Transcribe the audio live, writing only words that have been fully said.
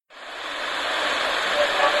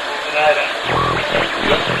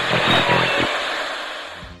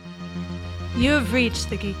You have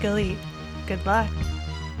reached the Geek Elite. Good luck.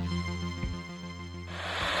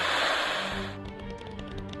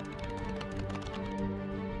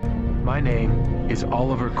 My name is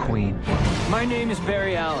Oliver Queen. My name is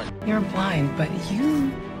Barry Allen. You're blind, but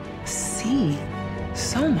you see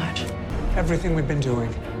so much. Everything we've been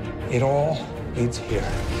doing, it all leads here.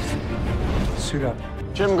 Suit up.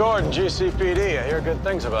 Jim Gordon, GCPD. I hear good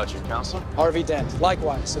things about you, Counselor. Harvey Dent.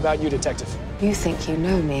 Likewise, about you, Detective. You think you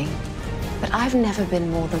know me, but I've never been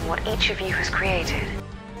more than what each of you has created.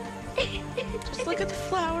 Just look at the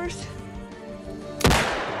flowers.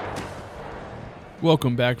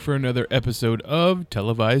 Welcome back for another episode of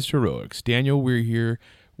Televised Heroics. Daniel, we're here.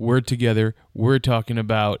 We're together. We're talking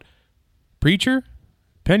about Preacher,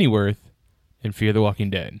 Pennyworth, and Fear the Walking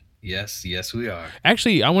Dead. Yes, we are.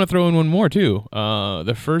 Actually, I want to throw in one more too.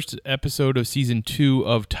 The first episode of season 2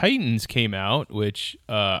 of Titans came out, which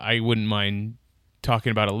I wouldn't mind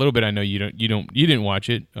talking about a little bit. I know you didn't watch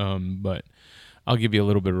it, but I'll give you a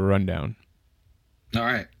little bit of a rundown. All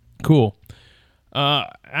right. Cool.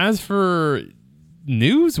 As for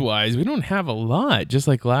news-wise, we don't have a lot, just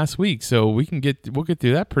like last week, so we'll get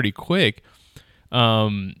through that pretty quick.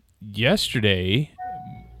 Yesterday,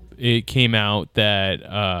 it came out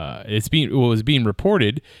that it was being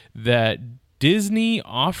reported that Disney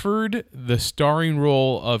offered the starring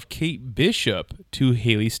role of Kate Bishop to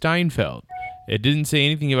Haley Steinfeld. It didn't say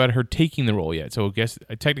anything about her taking the role yet, so I guess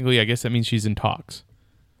that means she's in talks.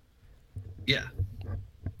 Yeah.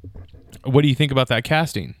 What do you think about that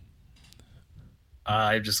casting?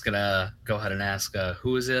 I'm just gonna go ahead and ask,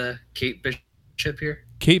 who is Kate Bishop here?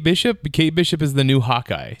 Kate Bishop is the new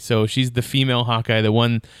Hawkeye. So she's the female Hawkeye, the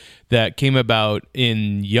one that came about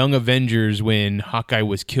in Young Avengers when Hawkeye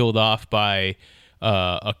was killed off by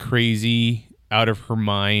a crazy, out of her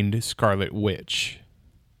mind Scarlet Witch.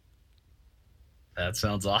 That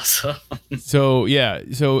sounds awesome. So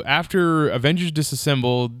after Avengers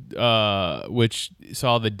Disassembled, which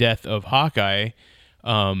saw the death of Hawkeye,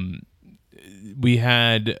 we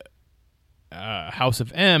had House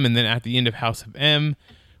of M, and then at the end of House of M,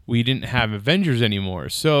 we didn't have Avengers anymore.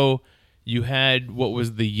 So you had what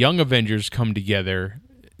was the Young Avengers come together,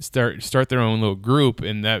 start their own little group,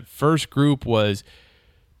 and that first group was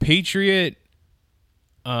Patriot.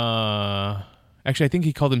 Actually, I think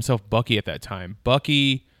he called himself Bucky at that time.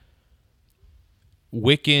 Bucky,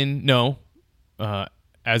 Wiccan,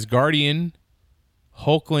 Asgardian,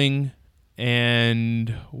 Hulkling,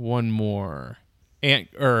 and one more.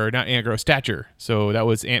 Not Ant Girl, Stature. So that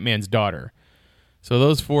was Ant-Man's daughter. So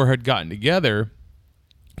those four had gotten together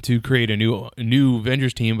to create a new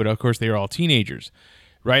Avengers team, but of course they were all teenagers.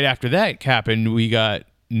 Right after that happened, we got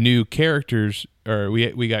new characters, or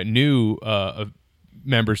we got new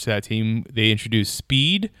members to that team. They introduced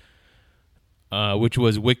Speed, which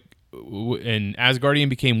was and Asgardian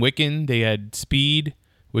became Wiccan. They had Speed,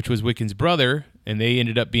 which was Wiccan's brother, and they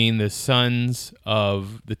ended up being the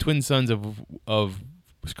twin sons of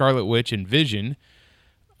Scarlet Witch and Vision.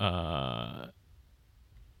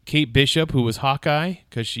 Kate Bishop, who was Hawkeye,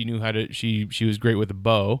 because she knew how to. She was great with a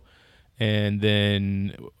bow, and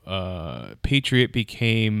then Bucky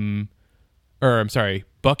became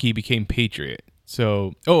Patriot.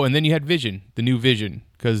 So, and then you had Vision, the new Vision,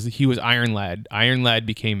 because he was Iron Lad. Iron Lad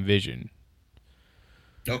became Vision.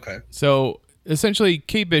 Okay. So essentially,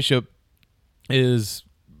 Kate Bishop is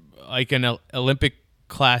like an Olympic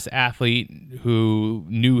class athlete who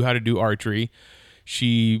knew how to do archery.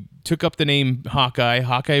 She took up the name Hawkeye.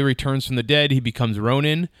 Hawkeye returns from the dead. He becomes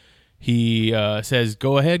Ronin. He says,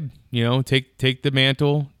 "Go ahead, take the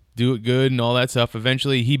mantle, do it good," and all that stuff.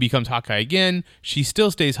 Eventually, he becomes Hawkeye again. She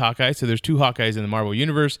still stays Hawkeye. So there's two Hawkeyes in the Marvel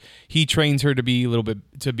universe. He trains her to be a little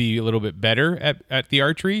bit better at the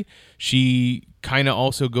archery. She kind of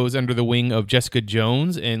also goes under the wing of Jessica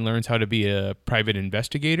Jones and learns how to be a private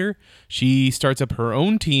investigator. She starts up her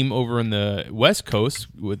own team over in the West Coast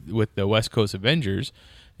with the West Coast Avengers.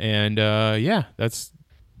 And that's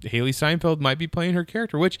Haley Steinfeld might be playing her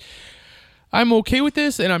character, which I'm okay with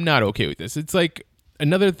this and I'm not okay with this. It's like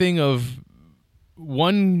another thing of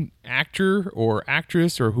one actor or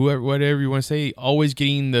actress or whoever, whatever you want to say, always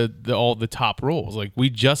getting all the top roles. Like we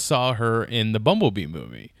just saw her in the Bumblebee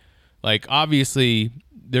movie. Like, obviously,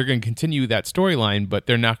 they're going to continue that storyline, but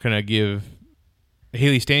they're not going to give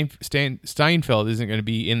Haley Steinfeld isn't going to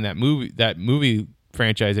be in that movie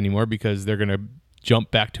franchise anymore because they're going to jump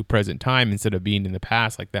back to present time instead of being in the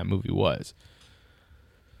past like that movie was.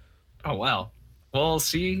 Oh, wow. Well,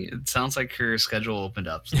 see, it sounds like her schedule opened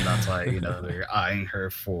up, so that's why they're eyeing her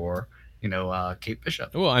for Kate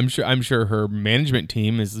Bishop. Well, I'm sure her management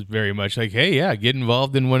team is very much like, hey, yeah, get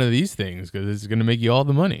involved in one of these things because it's going to make you all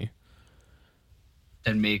the money.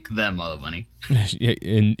 and make them all the money.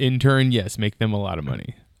 in turn, yes, make them a lot of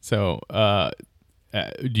money. So, have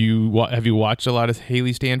you watched a lot of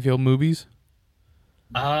Haley Stanfield movies?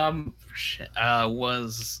 I've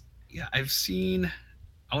seen.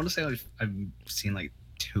 I want to say I've seen like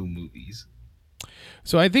 2 movies.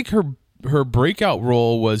 So I think her breakout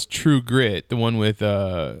role was True Grit, the one with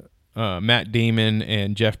Matt Damon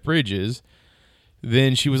and Jeff Bridges.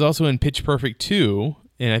 Then she was also in Pitch Perfect 2,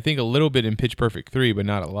 and I think a little bit in Pitch Perfect 3, but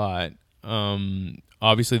not a lot.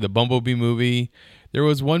 Obviously, the Bumblebee movie. There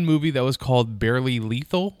was one movie that was called Barely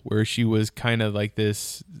Lethal, where she was kind of like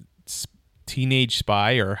this teenage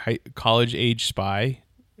spy or college-age spy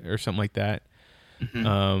or something like that.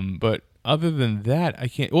 Mm-hmm. But other than that, I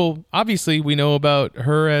can't... Well, obviously, we know about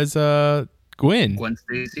her as Gwen. Gwen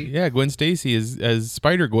Stacy? Yeah, Gwen Stacy as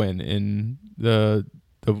Spider-Gwen in the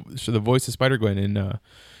voice of Spider-Gwen in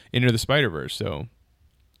Into the Spider-Verse. So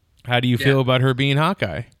how do you feel about her being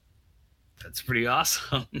Hawkeye? That's pretty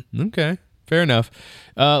awesome. Okay, fair enough.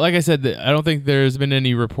 Like I said, I don't think there's been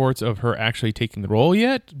any reports of her actually taking the role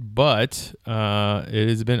yet, but it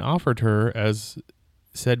has been offered her, as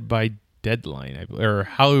said by Deadline or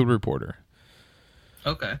Hollywood Reporter.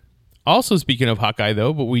 Okay. Also, speaking of Hawkeye,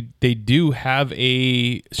 though, but they do have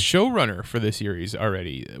a showrunner for the series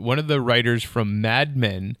already. One of the writers from Mad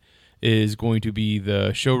Men is going to be the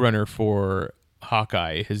showrunner for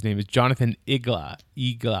Hawkeye. His name is Jonathan Igla,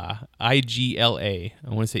 I-G-L-A. I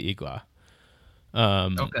want to say Igla.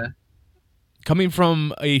 Okay. Coming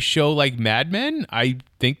from a show like Mad Men, I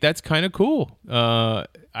think that's kind of cool. I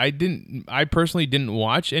personally didn't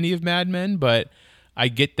watch any of Mad Men, but I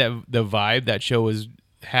get that the vibe that show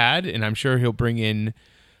had, and I'm sure he'll bring in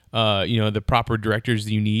the proper directors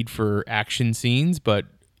you need for action scenes, but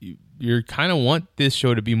you kind of want this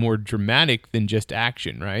show to be more dramatic than just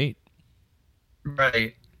action, right?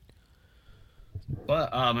 Right.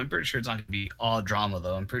 But I'm pretty sure it's not going to be all drama,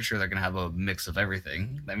 though. I'm pretty sure they're going to have a mix of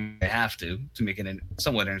everything. I mean, they have to make it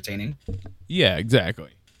somewhat entertaining. Yeah, exactly.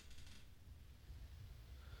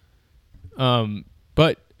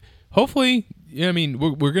 But hopefully, I mean,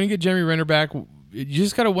 we're going to get Jeremy Renner back. You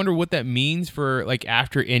just got to wonder what that means for, like,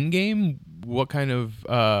 after Endgame. What kind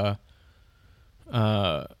of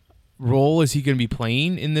role is he going to be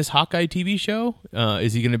playing in this Hawkeye TV show?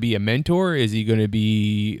 Is he going to be a mentor? Is he going to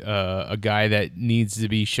be a guy that needs to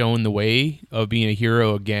be shown the way of being a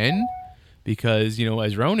hero again? Because,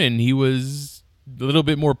 as Ronin, he was a little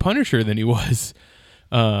bit more Punisher than he was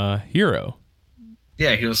hero.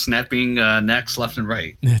 Yeah, he was snapping necks left and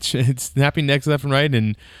right. It's snapping necks left and right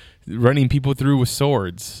and running people through with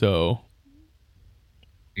swords. So,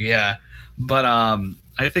 yeah, but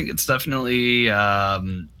I think it's definitely.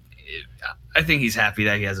 I think he's happy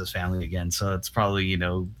that he has his family again. So it's probably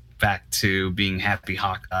back to being happy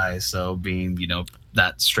Hawkeye. So being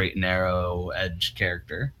that straight and narrow edge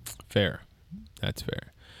character. Fair, that's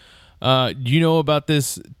fair. Do you know about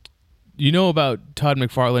this? You know about Todd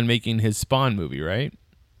McFarlane making his Spawn movie, right?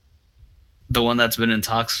 The one that's been in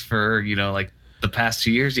talks for like the past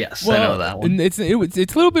 2 years. Yes, I know that one. It's a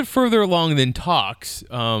little bit further along than talks.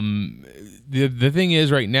 The thing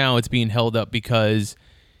is, right now it's being held up because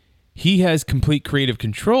he has complete creative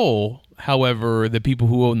control. However, the people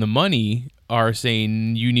who own the money are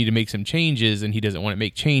saying you need to make some changes, and he doesn't want to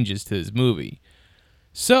make changes to his movie.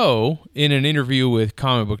 So, in an interview with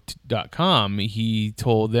comicbook.com, he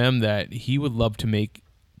told them that he would love to make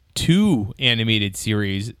 2 animated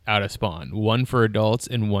series out of Spawn, one for adults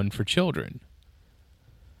and one for children.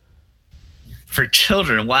 For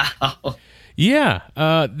children, wow. Yeah,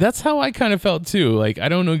 that's how I kind of felt too. Like, I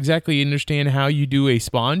don't exactly understand how you do a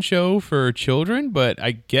Spawn show for children, but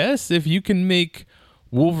I guess if you can make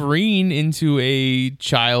Wolverine into a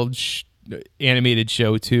child animated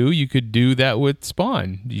show too, you could do that with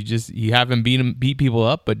Spawn. You have him beat people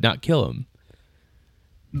up, but not kill him.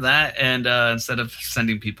 That, and instead of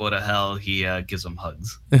sending people to hell, he gives them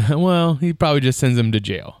hugs. Well, he probably just sends them to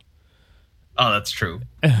jail. Oh, that's true.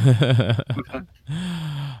 Yeah,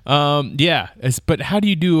 but how do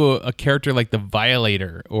you do a character like the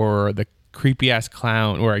Violator or the creepy ass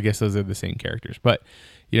clown? Or I guess those are the same characters, but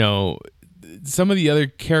some of the other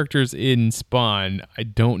characters in Spawn, I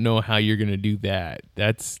don't know how you're gonna do that.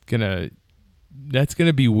 That's gonna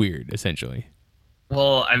be weird, essentially.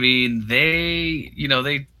 Well, I mean, they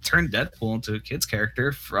turned Deadpool into a kid's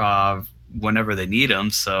character whenever they need him,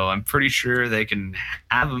 so I'm pretty sure they can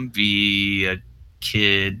have him be a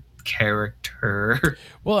kid character.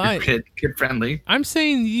 Well, kid friendly. I'm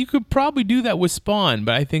saying you could probably do that with Spawn,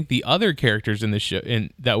 but I think the other characters in the show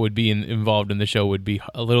that would be involved in the show would be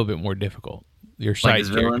a little bit more difficult. Your side like his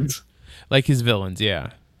characters. Villains? Like his villains,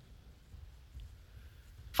 yeah.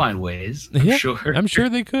 find ways. I'm sure. I'm sure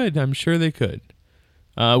they could. I'm sure they could.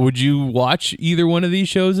 Would you watch either one of these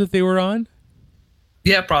shows if they were on?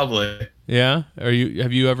 Yeah, probably. Yeah. Have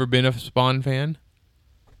you ever been a Spawn fan?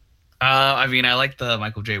 I mean, I like the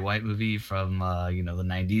Michael J. White movie from the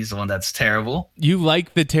 90s, the one that's terrible. You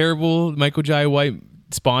like the terrible Michael J. White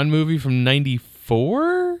Spawn movie from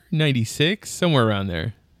 94, 96, somewhere around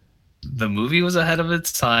there. The movie was ahead of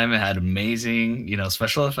its time. It had amazing,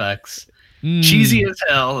 special effects. Cheesy as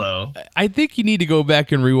hell, though. I think you need to go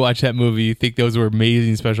back and rewatch that movie. You think those were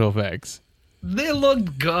amazing special effects? They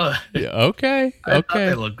looked good. Yeah, okay. I thought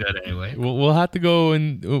they looked good anyway. We'll have to go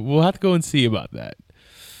and see about that.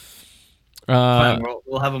 Fine,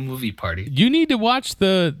 we'll have a movie party. You need to watch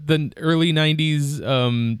the early 90s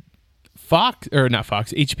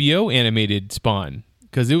HBO animated Spawn,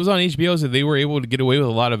 because it was on HBO, so they were able to get away with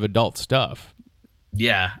a lot of adult stuff.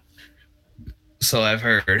 Yeah. So I've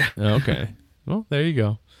heard. Okay. Well, there you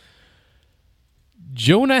go.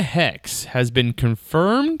 Jonah Hex has been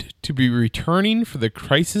confirmed to be returning for the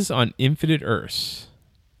Crisis on Infinite Earths.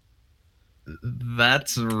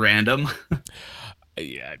 That's random.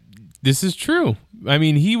 Yeah, this is true. I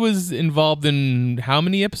mean, he was involved in how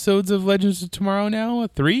many episodes of Legends of Tomorrow now?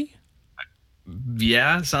 3?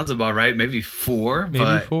 Yeah, sounds about right. Maybe 4.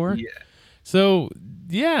 Maybe 4? Yeah. So,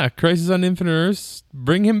 yeah, Crisis on Infinite Earths,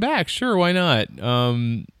 bring him back. Sure, why not?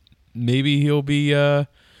 Maybe he'll be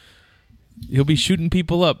shooting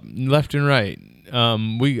people up left and right.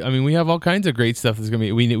 We have all kinds of great stuff that's going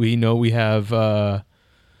to be. We know we have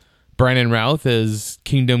Brandon Routh as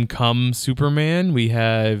Kingdom Come Superman. We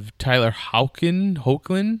have Tyler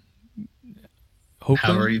Hoechlin.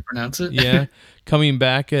 However you pronounce it. Yeah, coming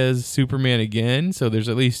back as Superman again. So there's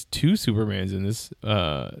at least 2 Supermans in this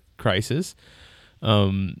Crisis.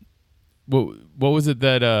 What was it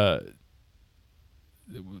that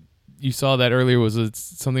you saw that earlier? Was it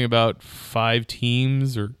something about 5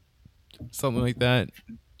 teams or something like that?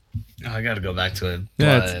 Oh, I got to go back to it.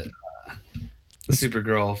 Yeah, but the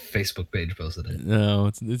Supergirl Facebook page posted it. No,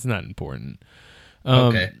 it's not important.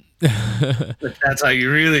 Okay. If that's how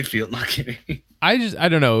you really feel. Not kidding. I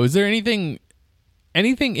don't know. Is there anything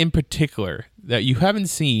in particular that you haven't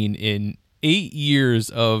seen in 8 years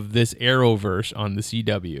of this Arrowverse on the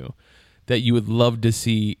CW that you would love to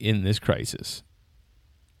see in this Crisis?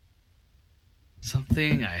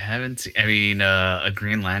 Something I haven't seen. I mean, a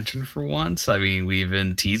Green Lantern for once. I mean, we've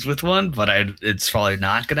been teased with one, but it's probably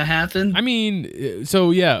not going to happen. I mean, so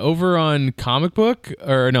yeah, over on Comic Book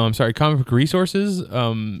Resources, it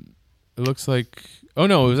looks like, it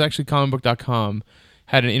was actually comicbook.com,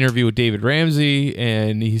 had an interview with David Ramsey,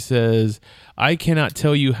 and he says, I cannot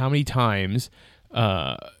tell you how many times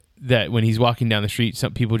that when he's walking down the street,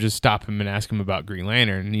 some people just stop him and ask him about Green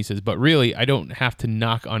Lantern. And he says, but really, I don't have to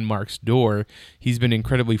knock on Mark's door. He's been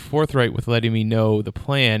incredibly forthright with letting me know the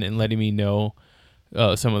plan and letting me know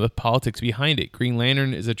some of the politics behind it. Green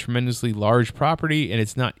Lantern is a tremendously large property, and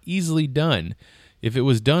it's not easily done. If it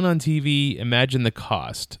was done on TV, imagine the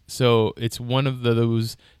cost. So it's one of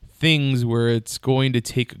those things where it's going to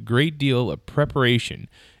take a great deal of preparation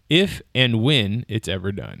if and when it's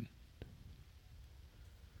ever done.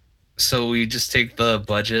 So we just take the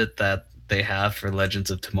budget that they have for Legends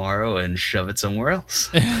of Tomorrow and shove it somewhere else.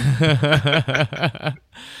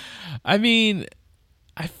 I mean,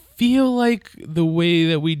 I feel like the way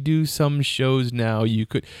that we do some shows now, you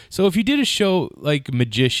could. So if you did a show like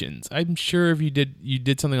Magicians, I'm sure if you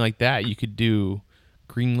did something like that, you could do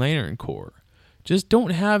Green Lantern Corps. Just don't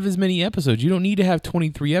have as many episodes. You don't need to have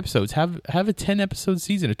 23 episodes. Have a 10 episode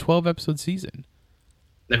season, a 12 episode season.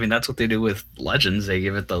 I mean, that's what they do with Legends. They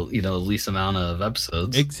give it the least amount of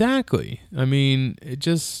episodes. Exactly. I mean, it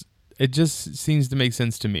just seems to make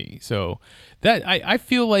sense to me. So that I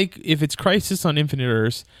feel like if it's Crisis on Infinite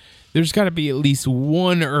Earths, there's got to be at least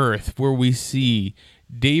one Earth where we see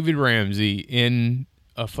David Ramsey in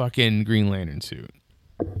a fucking Green Lantern suit.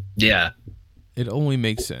 Yeah. It only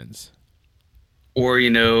makes sense. Or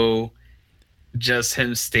just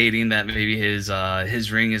him stating that maybe his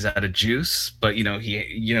ring is out of juice, but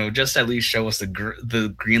he just at least show us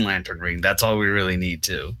the Green Lantern ring. That's all we really need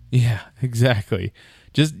too. Yeah, exactly.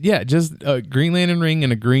 Just a Green Lantern ring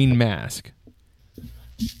and a green mask.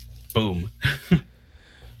 Boom.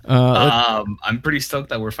 I'm pretty stoked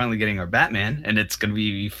that we're finally getting our Batman, and it's gonna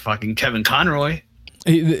be fucking Kevin Conroy.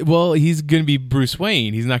 Well, he's gonna be Bruce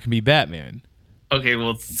Wayne. He's not gonna be Batman. Okay,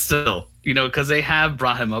 well, still, because they have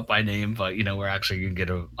brought him up by name, but we're actually gonna get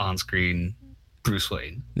a on-screen Bruce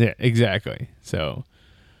Wayne. Yeah, exactly. So,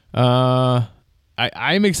 I'm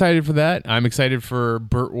excited for that. I'm excited for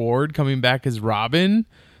Burt Ward coming back as Robin.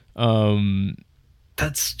 That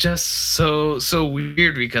That's just so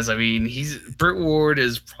weird because I mean Burt Ward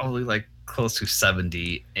is probably like close to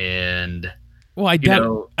 70, and Well, I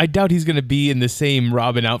doubt he's going to be in the same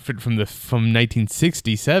Robin outfit from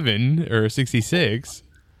 1967 or 66.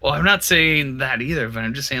 well, I'm not saying that either, but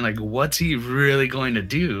I'm just saying like what's he really going to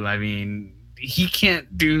do? I mean, he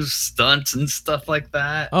can't do stunts and stuff like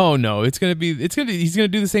that. Oh no, he's going to do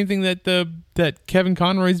the same thing that Kevin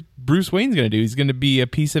Conroy's Bruce Wayne's going to do. He's going to be a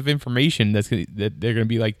piece of information that they're going to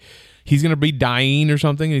be like, he's going to be dying or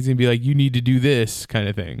something, and he's going to be like, you need to do this kind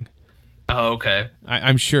of thing. Oh, okay.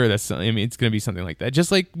 I'm sure it's going to be something like that.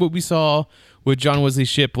 Just like what we saw with John Wesley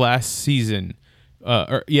Shipp last season,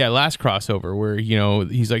 last crossover, where, you know,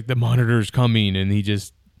 he's like, the Monitor's coming, and he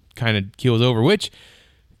just kind of keels over, which,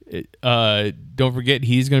 don't forget,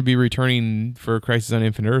 he's going to be returning for Crisis on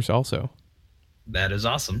Infinite Earths also. That is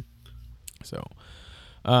awesome. So,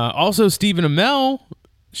 also Stephen Amell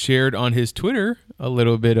shared on his Twitter a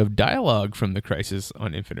little bit of dialogue from the Crisis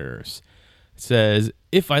on Infinite Earths. It says,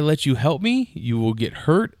 "If I let you help me, you will get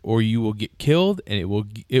hurt or you will get killed, and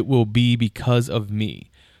it will be because of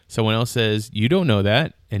me." Someone else says, "You don't know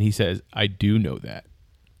that," and he says, "I do know that."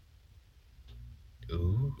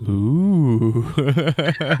 Ooh.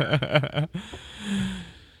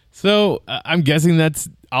 So I'm guessing that's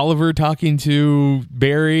Oliver talking to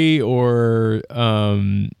Barry, or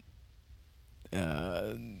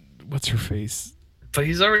what's her face? But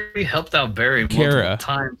he's already helped out Barry Kara. multiple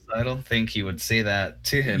times. So I don't think he would say that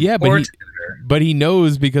to him. Yeah, or but to her. but he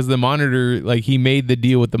knows because the Monitor, like, he made the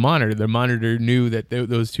deal with the Monitor. The Monitor knew that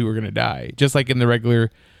those two were going to die, just like in the regular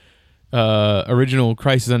original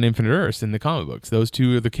Crisis on Infinite Earths in the comic books. Those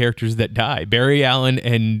two are the characters that die. Barry Allen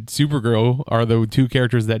and Supergirl are the two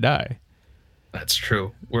characters that die. That's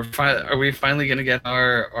true. Are we finally going to get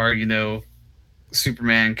our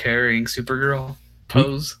Superman carrying Supergirl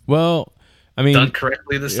pose? Well, I mean, done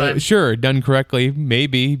correctly this time? Sure, done correctly,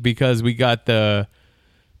 maybe, because we got the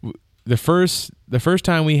first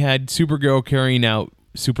time we had Supergirl carrying out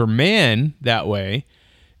Superman that way,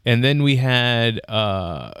 and then we had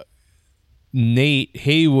Nate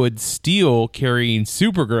Haywood Steel carrying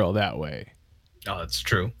Supergirl that way. Oh, that's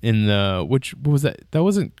true. In the what was that? That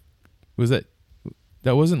wasn't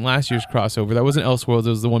last year's crossover. That wasn't Elseworlds. It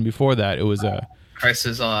was the one before that. It was a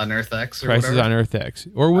Crisis on Earth X. Crisis on Earth X,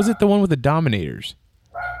 or was it the one with the Dominators?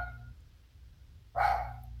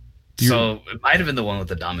 So it might have been the one with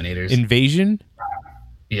the Dominators. Invasion.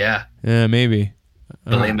 Yeah. Yeah, maybe.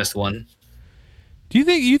 The lamest one. Do you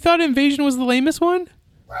think you thought Invasion was the lamest one?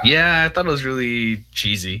 Yeah, I thought it was really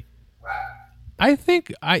cheesy. I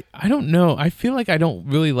think I don't know. I feel like I don't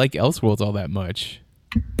really like Elseworlds all that much.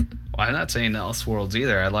 Well, I'm not saying Elseworlds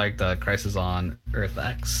either. I like the Crisis on Earth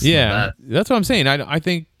X. Yeah, that's what I'm saying. I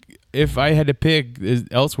think if I had to pick,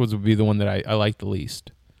 Elseworlds would be the one that I like the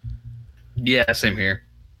least. Yeah, same here.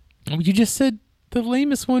 You just said the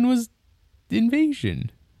lamest one was Invasion.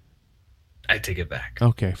 I take it back.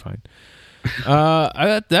 Okay, fine.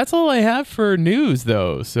 That's all I have for news,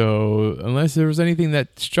 though. So unless there was anything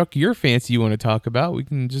that struck your fancy you want to talk about, we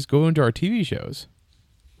can just go into our TV shows.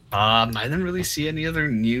 I didn't really see any other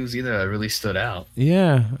news either that really stood out.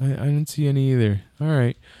 Yeah, I didn't see any either. All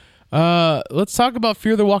right. Let's talk about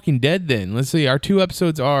Fear the Walking Dead then. Let's see. Our two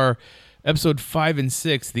episodes are episode 5 and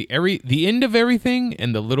 6, the End of Everything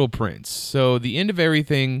and The Little Prince. So the End of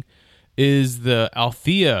Everything is the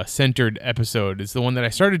Althea-centered episode. It's the one that I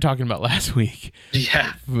started talking about last week.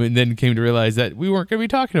 Yeah. And then came to realize that we weren't going to be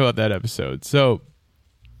talking about that episode. So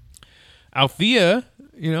Althea,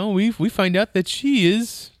 we find out that she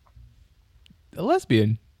is a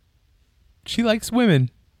lesbian. She likes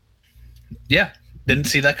women. Yeah. Didn't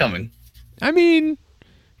see that coming. I mean,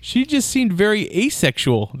 she just seemed very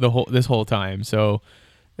asexual this whole time. So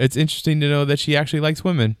it's interesting to know that she actually likes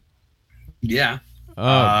women. Yeah.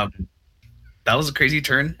 That was a crazy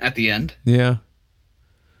turn at the end. Yeah.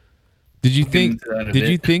 Did you think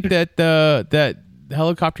that that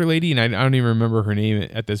helicopter lady, and I don't even remember her name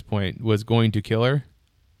at this point, was going to kill her?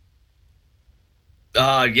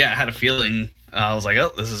 Yeah, I had a feeling. I was like,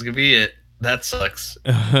 oh, this is going to be it. That sucks.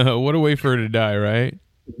 What a way for her to die, right?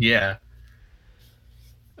 Yeah.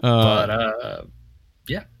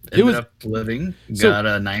 Yeah. Ended up living. Got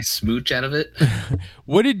a nice smooch out of it.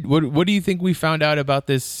 What do you think we found out about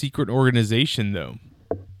this secret organization, though?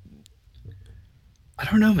 I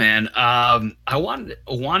don't know, man. I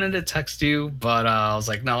wanted to text you, but I was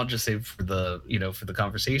like, no, I'll just save for the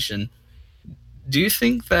conversation. Do you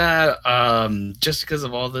think that just because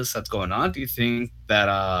of all this that's going on, do you think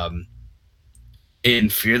that in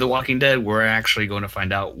Fear the Walking Dead, we're actually going to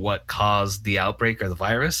find out what caused the outbreak or the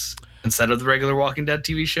virus? instead of the regular Walking Dead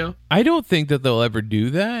TV show? I don't think that they'll ever do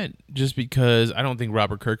that, just because I don't think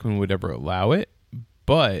Robert Kirkman would ever allow it.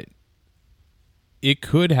 But it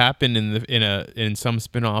could happen in some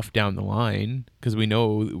spinoff down the line, because we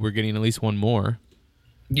know we're getting at least one more.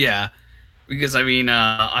 Yeah, because I mean,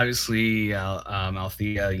 obviously,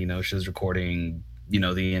 Althea, she was recording,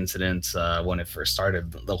 the incidents when it first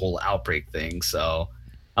started, the whole outbreak thing. So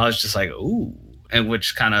I was just like, ooh, and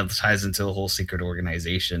which kind of ties into the whole secret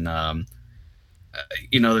organization.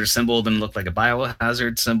 Their symbol didn't look like a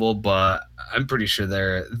biohazard symbol, but I'm pretty sure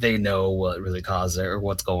they know what really caused it or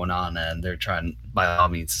what's going on, and they're trying by all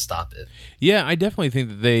means to stop it. Yeah, I definitely think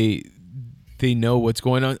that they know what's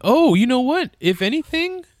going on. Oh, you know what? If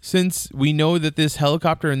anything, since we know that this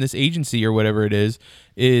helicopter and this agency or whatever it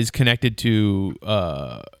is connected to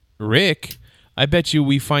Rick, I bet you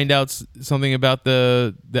we find out something about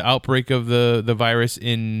the outbreak of the virus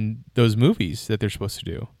in those movies that they're supposed to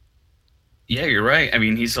do. Yeah, you're right. I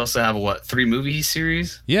mean, he's supposed to have 3 movie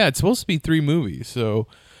series? Yeah, it's supposed to be 3 movies. So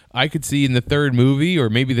I could see in the third movie, or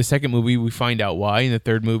maybe the second movie, we find out why. In the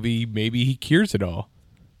third movie, maybe he cures it all.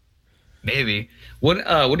 Maybe. What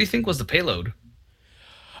do you think was the payload?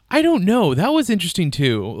 I don't know. That was interesting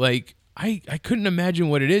too. Like I couldn't imagine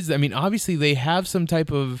what it is. I mean, obviously they have some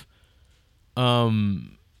type of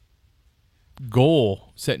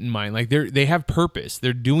goal set in mind. Like they have purpose.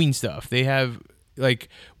 They're doing stuff. They have, like,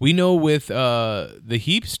 we know with the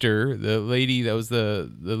Heapster, the lady that was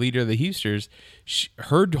the leader of the Heapsters,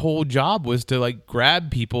 her whole job was to like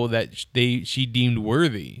grab people that she deemed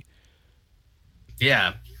worthy.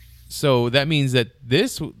 Yeah. So that means that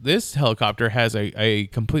this helicopter has a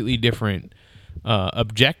completely different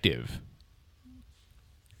objective.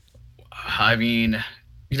 I mean,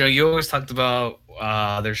 you always talked about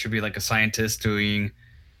there should be like a scientist doing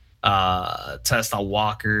tests on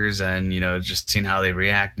walkers and, just seeing how they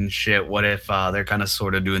react and shit. What if they're kind of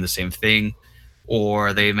sort of doing the same thing,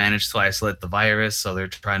 or they manage to isolate the virus, so they're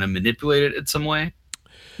trying to manipulate it in some way?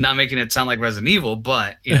 Not making it sound like Resident Evil,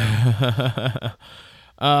 but, yeah,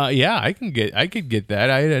 I could get that.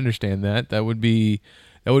 I understand that. That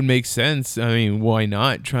would make sense. I mean, why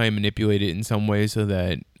not try and manipulate it in some way so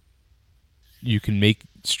that you can make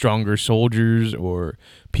stronger soldiers or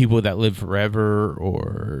people that live forever,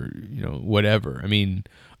 or whatever. I mean,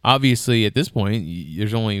 obviously at this point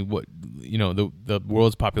there's only the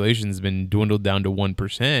world's population has been dwindled down to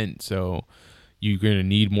 1%, so you're going to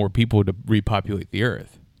need more people to repopulate the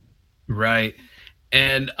earth. Right.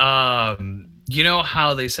 And you know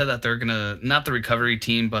how they said that they're gonna, not the recovery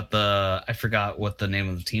team, but I forgot what the name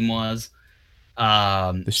of the team was.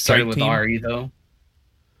 The strike started with team? RE though.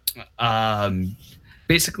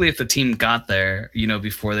 Basically, if the team got there,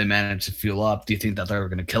 before they managed to fuel up, do you think that they were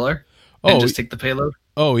gonna kill her and just take the payload?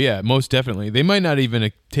 Oh yeah, most definitely. They might not even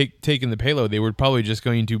have taken the payload. They were probably just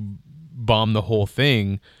going to bomb the whole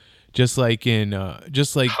thing, just like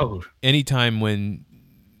anytime when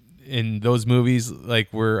in those movies, like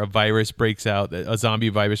where a virus breaks out, a zombie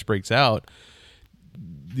virus breaks out,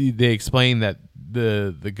 they explain that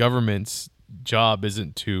the government's job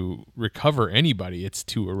isn't to recover anybody, it's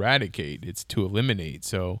to eradicate, it's to eliminate.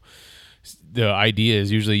 So the idea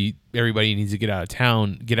is usually everybody needs to get out of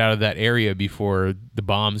town, get out of that area before the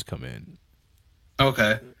bombs come in.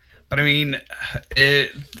 Okay. But I mean,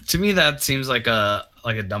 to me that seems like a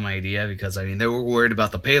dumb idea, because I mean they were worried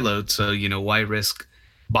about the payload, so why risk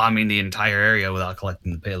bombing the entire area without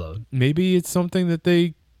collecting the payload? Maybe it's something that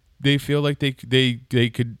they feel like they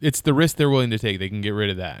could, it's the risk they're willing to take. They can get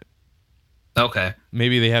rid of that. Okay.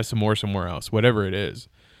 Maybe they have some more somewhere else, whatever it is.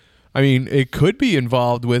 I mean, it could be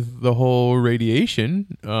involved with the whole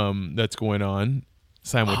radiation that's going on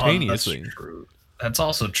simultaneously. Oh, that's true. That's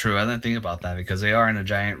also true. I didn't think about that, because they are in a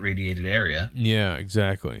giant radiated area. Yeah,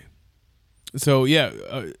 exactly. So yeah,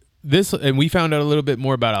 and we found out a little bit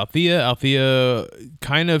more about Althea. Althea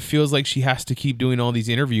kind of feels like she has to keep doing all these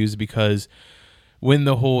interviews, because when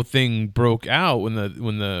the whole thing broke out, when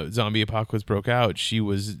the zombie apocalypse broke out, she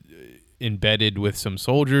was embedded with some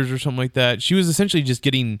soldiers or something like that. She was essentially just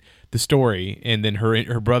getting the story, and then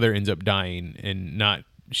her brother ends up dying, and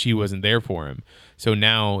she wasn't there for him. So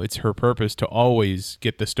now it's her purpose to always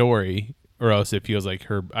get the story, or else it feels like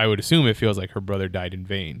I would assume it feels like her brother died in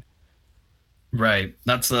vain. Right.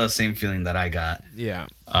 That's the same feeling that I got. Yeah.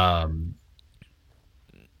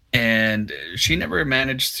 And she never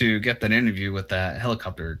managed to get that interview with that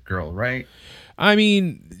helicopter girl, right? I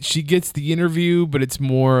mean, she gets the interview, but it's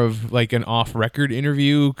more of like an off-record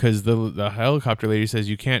interview because the helicopter lady says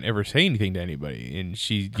you can't ever say anything to anybody, and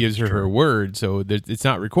she gives her word, so it's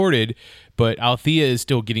not recorded. But Althea is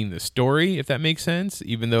still getting the story, if that makes sense,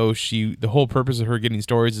 even though the whole purpose of her getting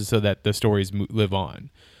stories is so that the stories live on.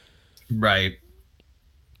 Right.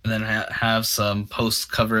 And then have some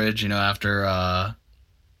post coverage, after I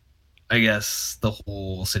guess the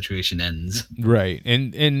whole situation ends. Right.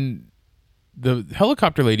 And the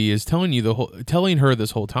helicopter lady is telling her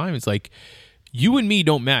this whole time, it's like, you and me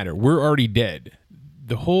don't matter. We're already dead.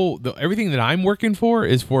 Everything that I'm working for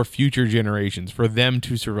is for future generations, for them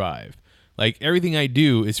to survive. Like, everything I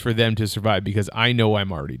do is for them to survive because I know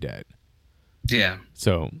I'm already dead. Yeah.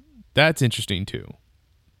 So that's interesting too.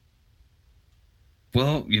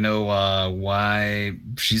 Well, why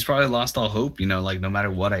she's probably lost all hope, like no matter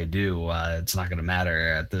what I do, it's not going to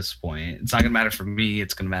matter at this point. It's not going to matter for me.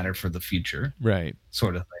 It's going to matter for the future. Right.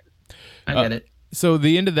 Sort of thing. I get it. So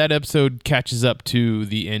the end of that episode catches up to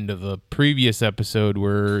the end of the previous episode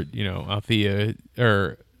where, Althea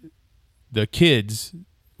or the kids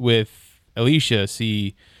with Alicia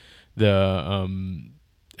see the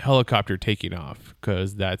helicopter taking off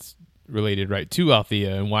because that's related right to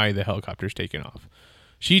Althea and why the helicopter's taking off.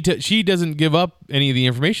 She doesn't give up any of the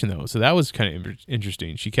information though, so that was kind of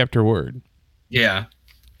interesting. She kept her word. Yeah.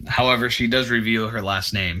 However, she does reveal her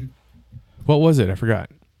last name. What was it? I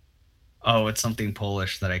forgot. Oh, it's something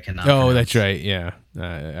Polish that I cannot. Oh, pronounce. that's right. Yeah,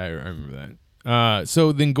 I remember that.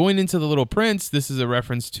 So then going into The Little Prince, this is a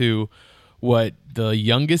reference to what the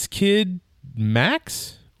youngest kid,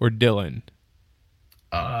 Max or Dylan?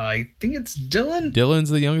 I think it's Dylan.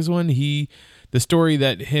 Dylan's the youngest one. The story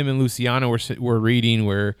that him and Luciana were reading,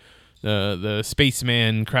 where the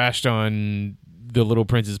spaceman crashed on the Little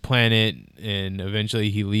Prince's planet, and eventually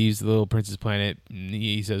he leaves the Little Prince's planet. And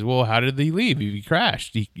he says, "Well, how did he leave? He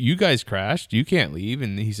crashed. You guys crashed. You can't leave."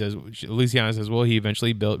 And Luciana says, "Well, he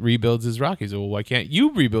eventually rebuilds his rocket." He says, "Well, why can't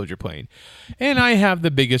you rebuild your plane?" And I have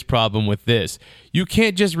the biggest problem with this. You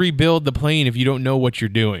can't just rebuild the plane if you don't know what you're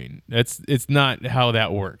doing. It's not how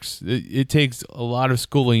that works. It takes a lot of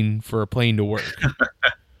schooling for a plane to work.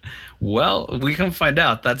 Well, we can find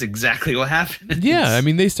out. That's exactly what happened. Yeah, I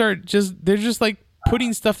mean, they're just like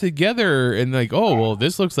putting stuff together and like, oh, well,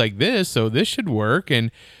 this looks like this, so this should work. And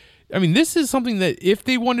I mean, this is something that if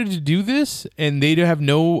they wanted to do this and they have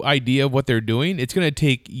no idea of what they're doing, it's going to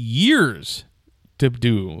take years to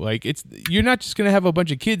do. Like, you're not just going to have a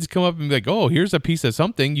bunch of kids come up and be like, oh, here's a piece of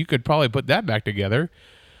something. You could probably put that back together.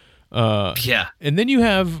 Yeah. And then you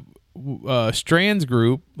have Strand's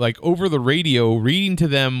group, like over the radio, reading to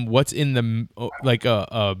them what's in the like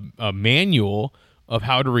a manual of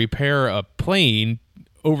how to repair a plane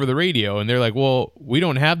over the radio, and they're like, "Well, we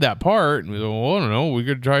don't have that part." And we go, "Well, I don't know. We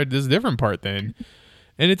could try this different part then."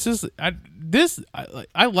 And it's just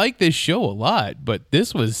I like this show a lot, but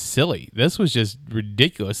this was silly. This was just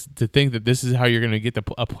ridiculous to think that this is how you're going to get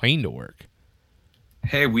a plane to work.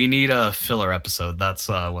 Hey, we need a filler episode. That's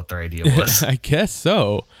what their idea was. I guess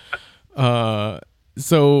so.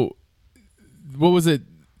 So what was it?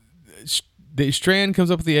 Strand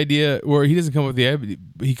comes up with the idea, or he doesn't come up with the idea.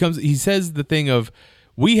 He says the thing of,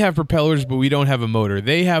 we have propellers, but we don't have a motor.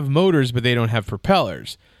 They have motors, but they don't have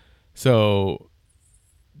propellers. So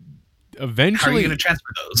eventually, how are you going to transfer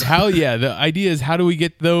those? The idea is, how do we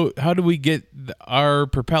get our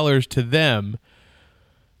propellers to them?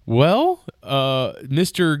 Well,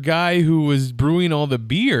 Mr. Guy who was brewing all the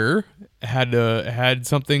beer had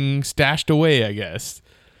something stashed away, I guess.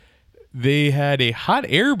 They had a hot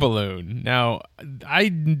air balloon. Now,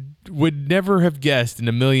 I would never have guessed in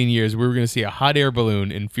a million years we were going to see a hot air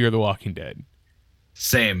balloon in Fear the Walking Dead.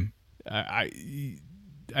 Same. I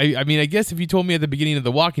mean, I guess if you told me at the beginning of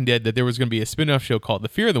The Walking Dead that there was going to be a spin-off show called The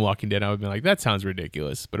Fear of the Walking Dead, I would have been like, that sounds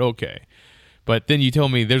ridiculous, but okay. But then you tell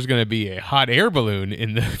me there's going to be a hot air balloon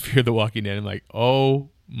in the Fear the Walking Dead. I'm like, oh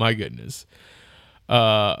my goodness.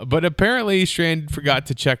 But apparently Strand forgot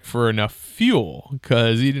to check for enough fuel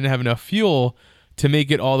because he didn't have enough fuel to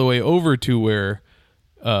make it all the way over to where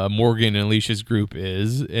Morgan and Alicia's group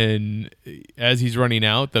is. And as he's running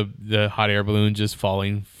out, the hot air balloon just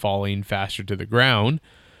falling faster to the ground.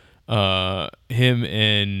 Him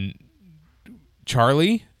and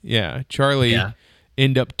Charlie.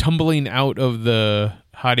 End up tumbling out of the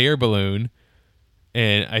hot air balloon,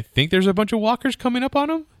 and I think there's a bunch of walkers coming up on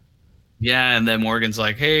him. Yeah, and then Morgan's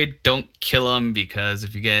like, "Hey, don't kill them because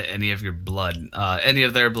if you get any of their blood,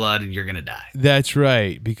 you're gonna die." That's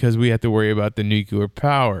right, because we have to worry about the nuclear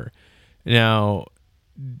power. Now,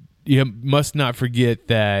 you must not forget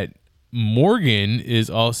that Morgan is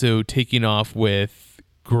also taking off with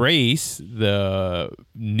Grace, the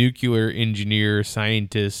nuclear engineer,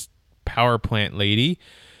 scientist, power plant lady,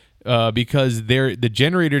 because the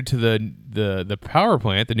generator to the power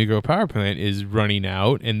plant, the nuclear power plant, is running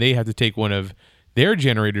out, and they have to take one of their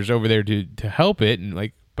generators over there to help it. And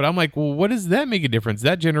like, but I'm like, well, what does that make a difference?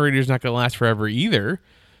 That generator is not going to last forever either.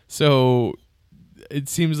 So it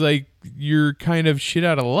seems like you're kind of shit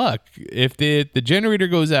out of luck. If the generator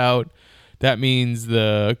goes out, that means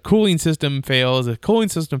the cooling system fails. If the cooling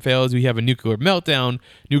system fails, we have a nuclear meltdown.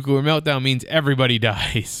 Nuclear meltdown means everybody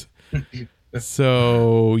dies.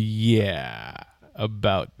 So, yeah,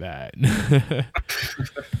 about that.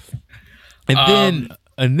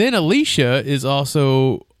 And then Alicia is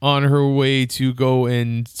also on her way to go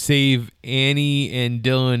and save Annie and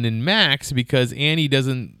Dylan and Max, because Annie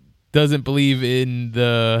doesn't believe in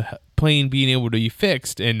the plane being able to be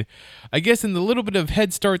fixed. And I guess in the little bit of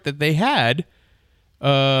head start that they had,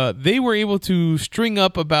 they were able to string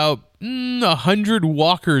up about 100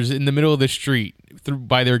 walkers in the middle of the street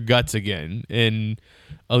by their guts again. And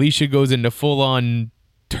Alicia goes into full-on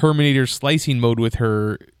Terminator slicing mode with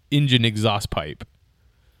her engine exhaust pipe.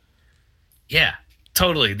 Yeah,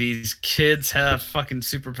 totally. These kids have fucking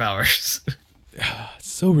superpowers.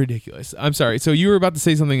 So ridiculous. I'm sorry. So you were about to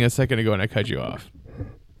say something a second ago and I cut you off.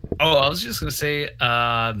 Oh, I was just going to say,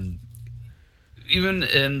 even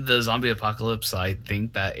in the zombie apocalypse, I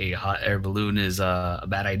think that a hot air balloon is a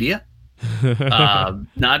bad idea.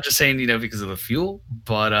 Not just saying, because of the fuel,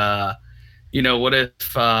 but, what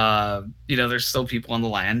if, there's still people on the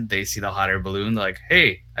land, they see the hot air balloon, like,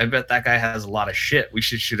 hey, I bet that guy has a lot of shit. We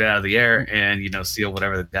should shoot it out of the air and, steal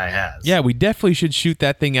whatever the guy has. Yeah, we definitely should shoot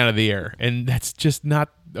that thing out of the air. And that's just not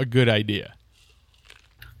a good idea.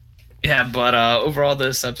 Yeah, but overall,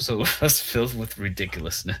 this episode was filled with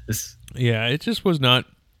ridiculousness. Yeah, it just was not.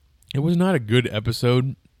 It was not a good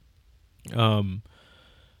episode.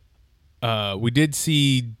 We did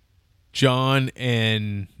see John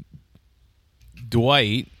and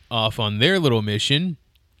Dwight off on their little mission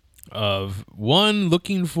of, one,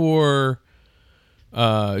 looking for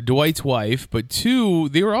Dwight's wife, but two,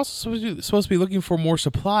 they were also supposed to be looking for more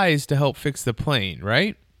supplies to help fix the plane,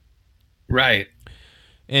 right? Right.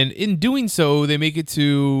 And in doing so, they make it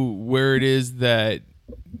to where it is that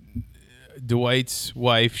Dwight's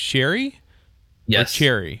wife, Sherry? Yes. Or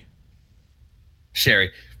Cherry?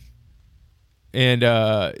 Sherry. And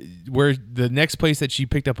where the next place that she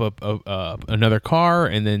picked up another car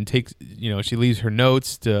and then takes, she leaves her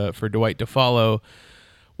notes for Dwight to follow.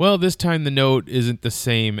 Well, this time the note isn't the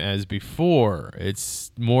same as before.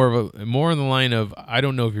 It's more on the line of, I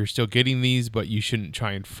don't know if you're still getting these, but you shouldn't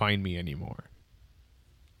try and find me anymore.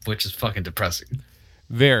 Which is fucking depressing.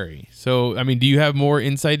 Very. So, I mean, do you have more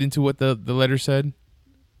insight into what the letter said?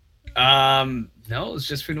 No, it's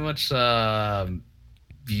just pretty much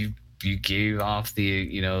you gave off the,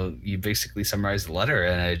 you basically summarized the letter,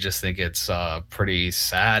 and I just think it's pretty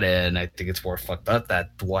sad, and I think it's more fucked up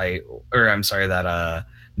that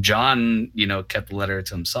John, kept the letter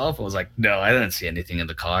to himself and was like, no, I didn't see anything in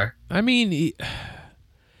the car. I mean,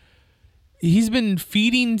 he's been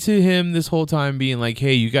feeding to him this whole time, being like,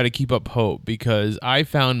 hey, you got to keep up hope because I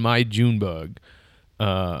found my June bug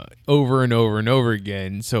over and over and over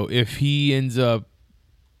again. So if he ends up,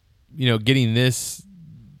 getting this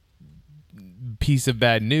piece of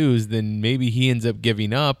bad news, then maybe he ends up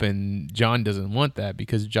giving up, and John doesn't want that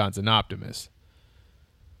because John's an optimist.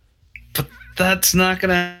 But that's not going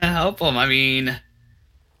to help him. I mean,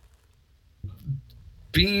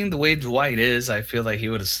 being the way Dwight is, I feel like he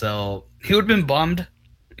would have been bummed,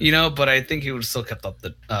 but I think he would have still kept up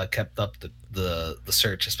the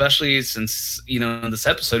search, especially since, in this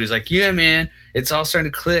episode, he's like, yeah, man, it's all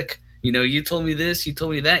starting to click. You told me this, you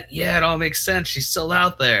told me that. Yeah, it all makes sense. She's still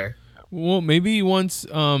out there. Well, maybe once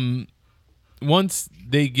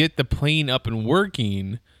they get the plane up and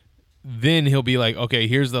working, then he'll be like, okay,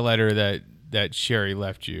 here's the letter that Sherry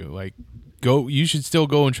left you. Like, go. You should still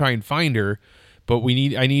go and try and find her, but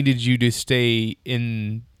I needed you to stay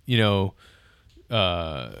in,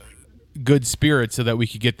 good spirits so that we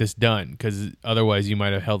could get this done, because otherwise you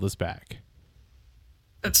might have held us back.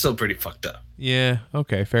 That's still pretty fucked up. Yeah.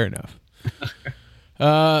 Okay. Fair enough.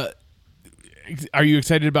 Are you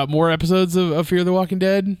excited about more episodes of Fear the Walking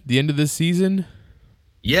Dead? The end of this season?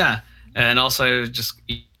 Yeah, and also just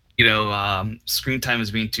screen time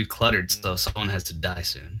is being too cluttered, so someone has to die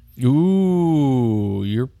soon. Ooh,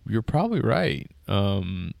 you're probably right.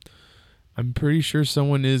 I'm pretty sure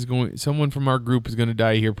someone from our group is going to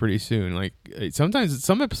die here pretty soon. Like, sometimes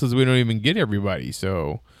some episodes we don't even get everybody,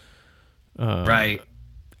 so right.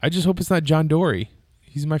 I just hope it's not John Dory.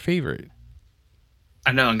 He's my favorite.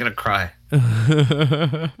 I know, I'm gonna cry.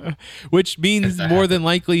 Which means more than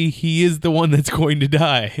likely he is the one that's going to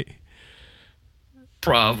die.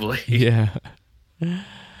 Probably. Yeah.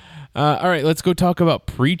 All right, let's go talk about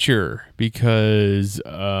Preacher, because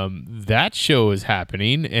that show is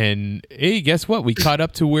happening. And hey, guess what? We caught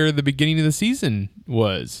up to where the beginning of the season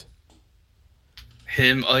was.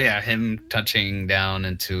 Him touching down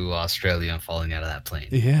into Australia and falling out of that plane.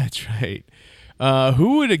 Yeah, that's right.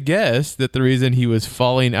 Who would have guessed that the reason he was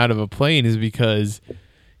falling out of a plane is because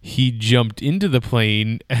he jumped into the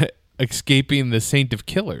plane, escaping the Saint of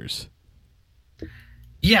Killers?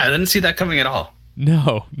 Yeah, I didn't see that coming at all.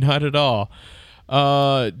 No, not at all.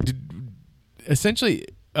 Essentially,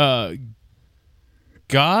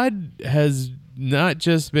 God has not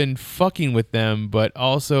just been fucking with them, but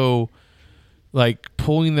also like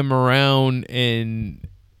pulling them around and,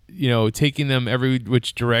 you know, taking them every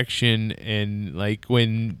which direction. And like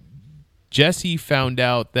when Jesse found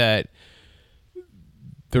out that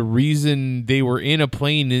the reason they were in a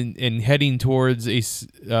plane and heading towards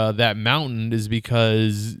that mountain is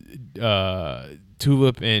because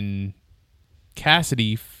Tulip and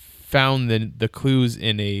Cassidy found the clues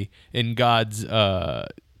in God's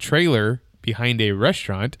trailer behind a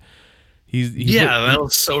restaurant. That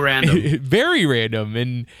was so random. Very random.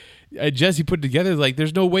 And Jesse put it together like,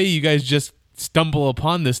 there's no way you guys just stumble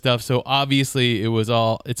upon this stuff. So obviously it's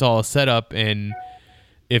all a setup. And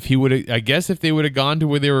if he would have, I guess if they would have gone to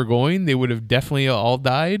where they were going, they would have definitely all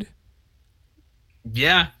died.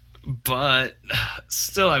 Yeah, but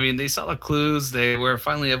still, I mean, they saw the clues. They were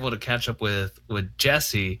finally able to catch up with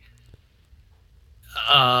Jesse.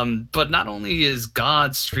 But not only is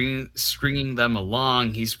God stringing them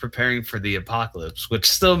along, he's preparing for the apocalypse, which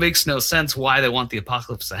still makes no sense why they want the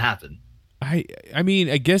apocalypse to happen. I mean,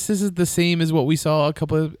 I guess this is the same as what we saw a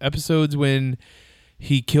couple of episodes when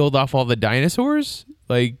he killed off all the dinosaurs.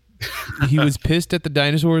 Like, he was pissed at the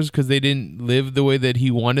dinosaurs because they didn't live the way that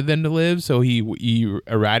he wanted them to live, so he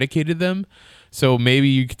eradicated them. So maybe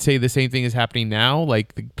you could say the same thing is happening now.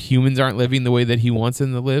 Like, the humans aren't living the way that he wants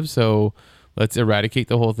them to live, so let's eradicate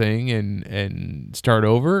the whole thing and start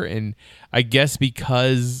over. And I guess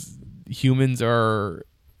because humans are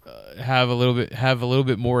have a little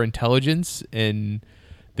bit more intelligence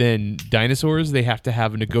than dinosaurs, they have to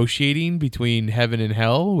have a negotiating between heaven and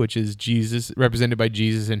hell, which is Jesus, represented by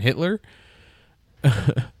Jesus and Hitler.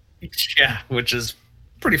 Yeah, which is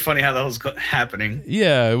pretty funny how that was happening.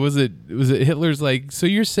 Yeah, was it Hitler's like, so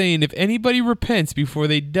you're saying if anybody repents before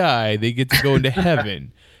they die, they get to go into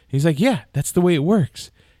heaven? He's like, yeah, that's the way it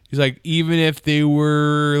works. He's like, even if they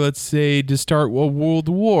were, let's say, to start a world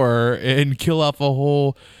war and kill off a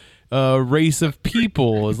whole race of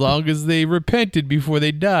people, as long as they repented before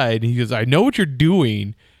they died. He goes, I know what you're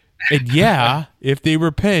doing. And yeah, if they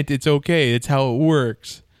repent, it's okay. It's how it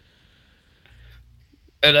works.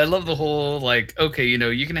 And I love the whole, like, okay, you know,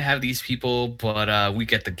 you can have these people, but we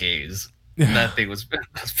get the gays. That thing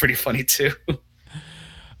that's pretty funny too.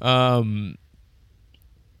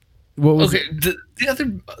 What was okay,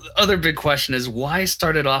 the other big question is why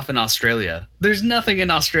start it off in Australia? There's nothing in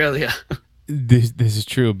Australia. This is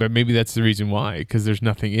true, but maybe that's the reason why, because there's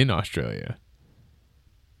nothing in Australia.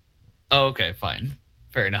 Oh, okay, fine,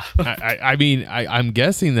 fair enough. I mean, I'm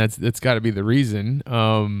guessing that's got to be the reason.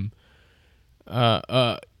 God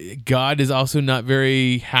is also not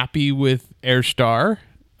very happy with Airstar.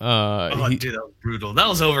 Dude, that was brutal. That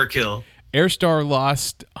was overkill. Airstar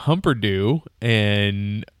lost Humperdew,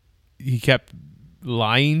 and he kept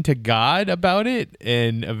lying to God about it,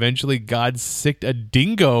 and eventually God sicked a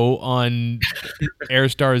dingo on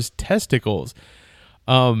Airstar's testicles.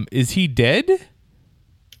 Is he dead?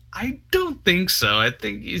 I don't think so. I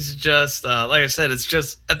think he's just like I said, it's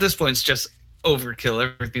just at this point it's just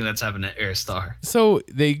overkill, everything that's happened to Airstar. So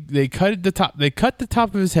they cut the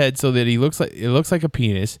top of his head so that it looks like a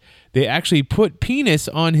penis. They actually put penis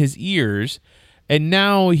on his ears, and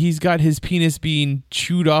now he's got his penis being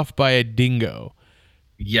chewed off by a dingo.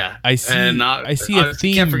 Yeah, I see a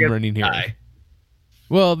theme running here.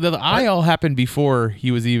 Well, the eye all happened before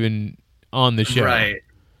he was even on the show.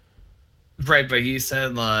 Right, but he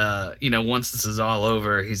said, once this is all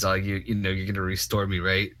over, he's like, you're going to restore me,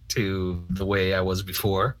 right, to the way I was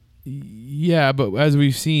before. Yeah, but as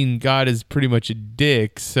we've seen, God is pretty much a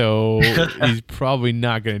dick, so he's probably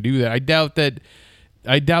not going to do that. I doubt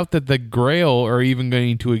that the Grail are even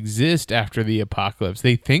going to exist after the apocalypse.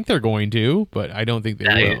 They think they're going to, but I don't think they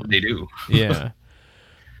will. They do. Yeah.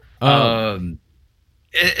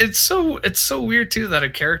 It's so weird too that a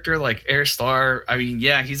character like Airstar, I mean,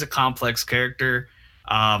 yeah, he's a complex character.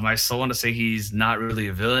 I still want to say he's not really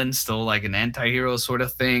a villain, still like an anti-hero sort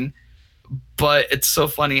of thing. But it's so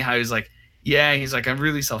funny how he's like, yeah, he's like, I'm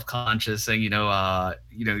really self-conscious, and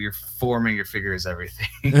you're forming your figure is everything.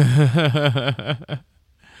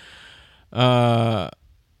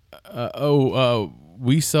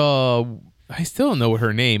 We saw. I still don't know what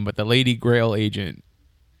her name, but the Lady Grail agent.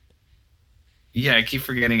 Yeah, I keep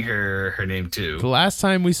forgetting her name too. The last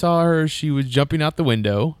time we saw her, she was jumping out the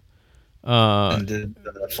window. And did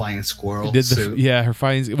the flying squirrel suit. Yeah, her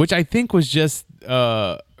flying, which I think was just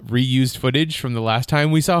reused footage from the last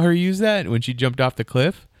time we saw her use that when she jumped off the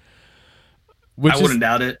cliff. I wouldn't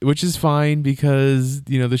doubt it. Which is fine because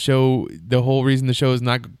the whole reason the show is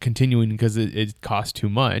not continuing because it costs too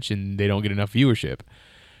much and they don't get enough viewership.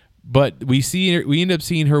 But we end up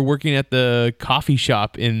seeing her working at the coffee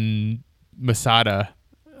shop in Masada,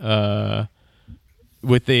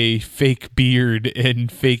 with a fake beard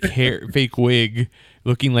and fake hair, fake wig,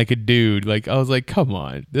 looking like a dude. Like, I was like, come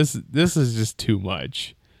on, this is just too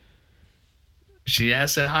much. She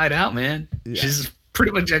has to hide out, man. Yeah. She's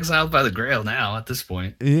pretty much exiled by the Grail now at this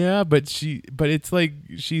point. Yeah, but it's like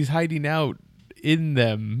she's hiding out in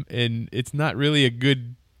them, and it's not really a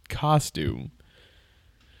good costume.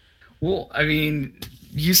 Well, I mean,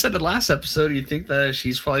 you said the last episode you think that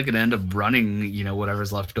she's probably going to end up running,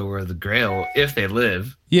 whatever's left over of the Grail if they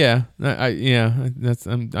live. Yeah,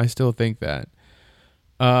 I still think that.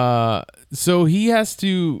 So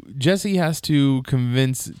Jesse has to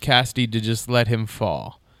convince Cassidy to just let him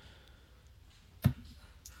fall.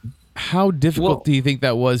 How difficult do you think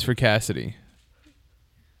that was for Cassidy?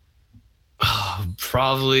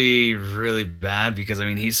 Probably really bad because I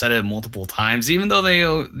mean he said it multiple times. Even though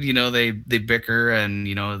they bicker and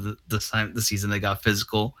the season they got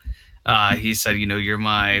physical, he said you're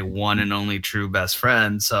my one and only true best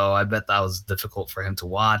friend. So I bet that was difficult for him to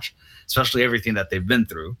watch, especially everything that they've been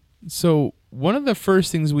through. So one of the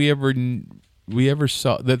first things we ever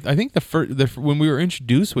saw that I think when we were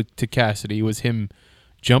introduced to Cassidy was him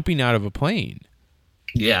jumping out of a plane.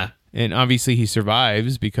 Yeah. And obviously he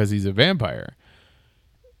survives because he's a vampire.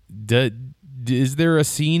 Is there a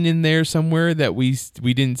scene in there somewhere that we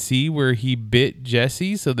didn't see where he bit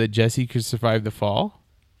Jesse so that Jesse could survive the fall?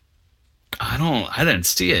 I didn't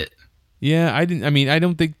see it. Yeah, I didn't. I mean, I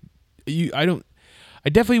don't think I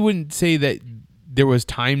definitely wouldn't say that there was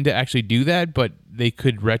time to actually do that, but they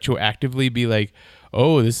could retroactively be like,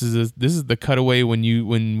 "Oh, this is the cutaway when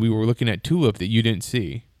we were looking at Tulip that you didn't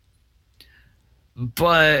see."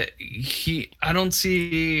 But I don't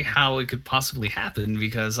see how it could possibly happen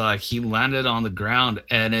because he landed on the ground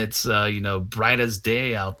and it's bright as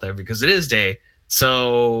day out there because it is day.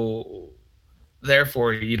 So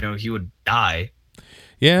therefore, he would die.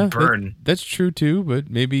 Yeah, burn. That's true too. But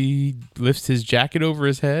maybe he lifts his jacket over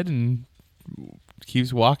his head and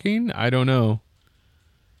keeps walking. I don't know.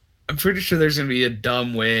 I'm pretty sure there's gonna be a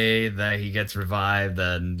dumb way that he gets revived,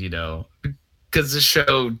 and because the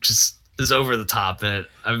show just is over the top, and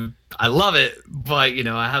I love it, but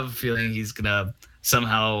I have a feeling he's gonna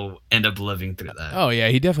somehow end up living through that. Oh yeah,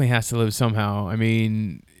 he definitely has to live somehow. I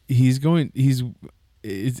mean,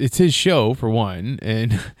 it's his show for one,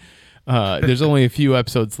 and there's only a few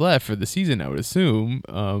episodes left for the season, I would assume.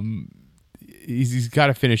 He's got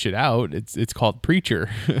to finish it out. It's called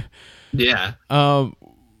Preacher. Yeah.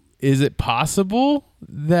 Is it possible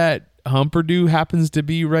that Humperdew happens to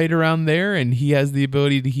be right around there and he has the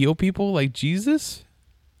ability to heal people like Jesus?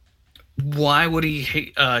 Why would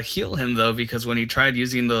he heal him though? Because when he tried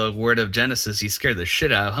using the word of Genesis, he scared the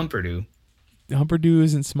shit out of Humperdew. Humperdew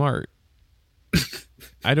isn't smart.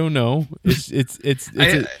 I don't know.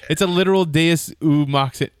 It's a literal Deus ex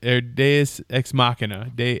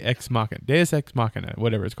machina, Deus ex machina,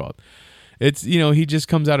 whatever it's called. It's he just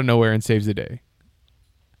comes out of nowhere and saves the day.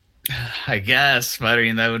 I guess, but I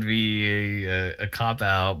mean that would be a cop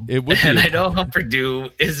out. It would, and I know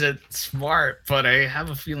Humperdew isn't smart, but I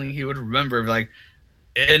have a feeling he would remember. Like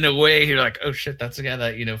in a way, he'd be like, "Oh shit, that's the guy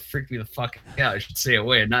that freaked me the fuck out. I should stay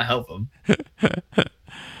away and not help him."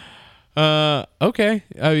 Okay.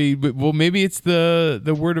 I mean, well, maybe it's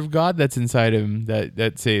the word of God that's inside him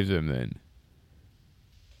that saves him then.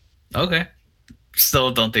 Okay.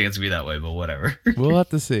 Still don't think it's gonna be that way, but whatever. We'll have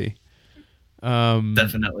to see.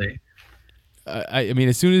 Definitely. I mean,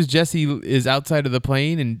 as soon as Jesse is outside of the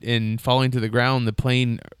plane and falling to the ground, the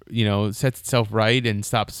plane, sets itself right and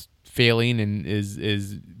stops failing and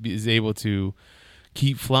is able to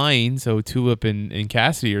keep flying. So Tulip and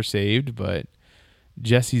Cassidy are saved, but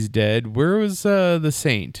Jesse's dead. Where was the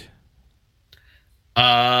Saint?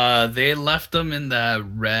 They left them in the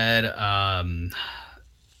red. I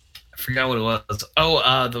forgot what it was.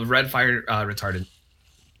 Oh, the red fire retardant.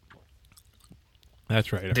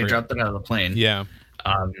 That's right. They dropped it out of the plane. Yeah.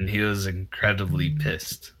 And he was incredibly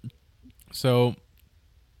pissed. So,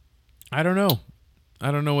 I don't know.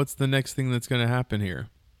 I don't know what's the next thing that's going to happen here.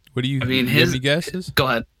 What do you? Do you have any guesses? Go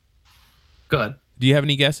ahead. Do you have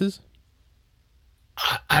any guesses?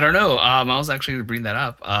 I don't know. I was actually going to bring that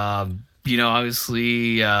up.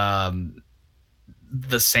 Obviously,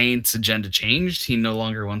 the Saint's agenda changed. He no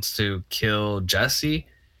longer wants to kill Jesse.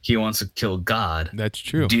 He wants to kill God. That's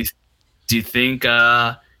true. Do you think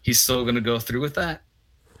he's still going to go through with that?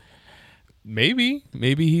 Maybe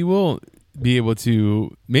he will be able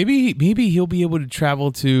to. Maybe he'll be able to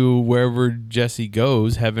travel to wherever Jesse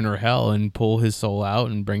goes, heaven or hell, and pull his soul out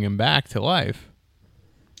and bring him back to life.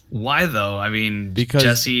 Why though? I mean, because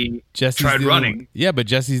Jesse's tried running. Yeah, but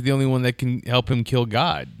Jesse's the only one that can help him kill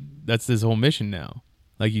God. That's his whole mission now,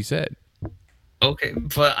 like you said. Okay,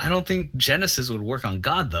 but I don't think Genesis would work on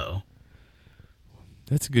God though.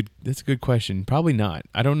 That's a good question. Probably not.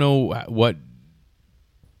 I don't know what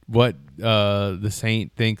the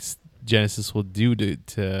Saint thinks Genesis will do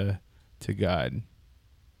to God.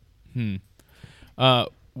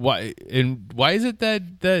 Why is it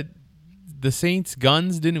that the Saint's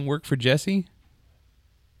guns didn't work for Jesse?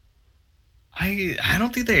 I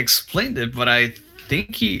don't think they explained it, but I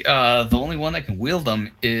think the only one that can wield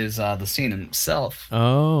them is the Saint himself.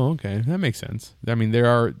 Oh, okay, that makes sense. I mean,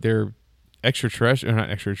 they're extraterrestrial, not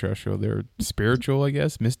extraterrestrial. They're spiritual, I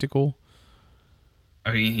guess, mystical.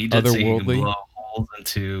 I mean, he did say he can blow holes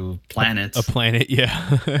into planets. A planet,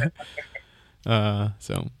 yeah.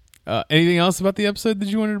 Anything else about the episode that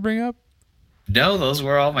you wanted to bring up? No, those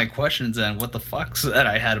were all my questions and what the fucks that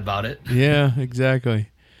I had about it. Yeah, exactly.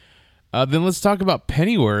 Then let's talk about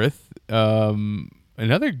Pennyworth.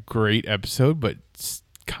 Another great episode, but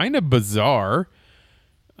kind of bizarre.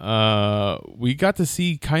 We got to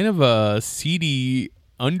see kind of a seedy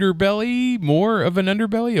underbelly, more of an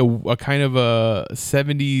underbelly, a kind of a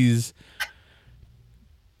 70s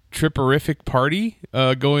tripperific party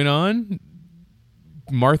going on.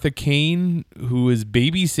 Martha Kane, who is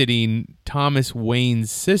babysitting Thomas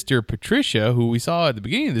Wayne's sister Patricia, who we saw at the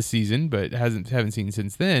beginning of the season but haven't seen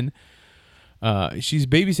since then. She's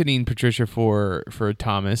babysitting Patricia for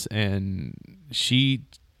Thomas, and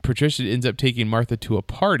Patricia ends up taking Martha to a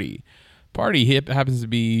party. Party happens to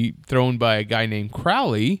be thrown by a guy named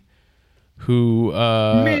Crowley, who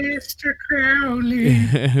Mr. Crowley,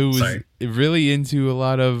 who was really into a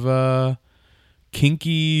lot of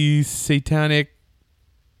kinky, satanic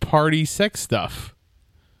party sex stuff.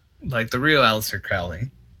 Like the real Aleister Crowley.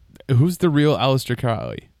 Who's the real Aleister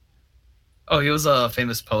Crowley? Oh, he was a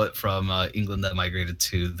famous poet from England that migrated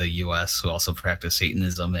to the U.S. who also practiced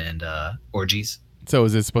Satanism and orgies. So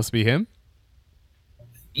is it supposed to be him?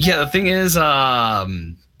 Yeah, the thing is,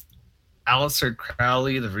 Aleister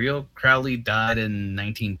Crowley, the real Crowley, died in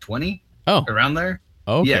 1920. Oh. Around there.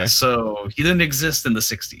 Okay. Yeah, so he didn't exist in the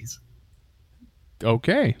 60s.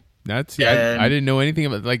 Okay. I didn't know anything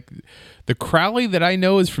about, like, the Crowley that I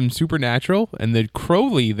know is from Supernatural, and the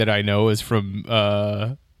Crowley that I know is from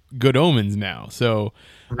Good Omens now. So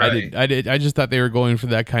right. I just thought they were going for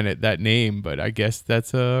that name, but I guess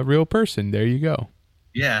that's a real person. There you go.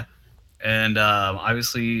 Yeah. And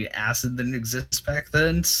obviously acid didn't exist back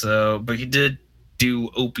then, but he did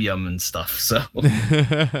do opium and stuff. So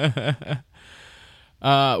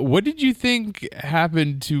what did you think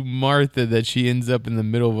happened to Martha that she ends up in the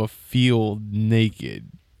middle of a field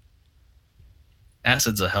naked?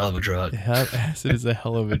 Acid's a hell of a drug. Acid is a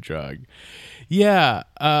hell of a drug. Yeah,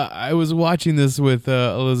 I was watching this with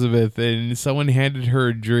Elizabeth, and someone handed her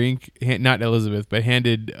a drink. Not Elizabeth, but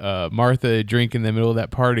handed Martha a drink in the middle of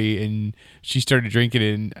that party, and she started drinking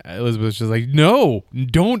it, and Elizabeth was just like, no,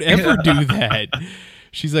 don't ever do that.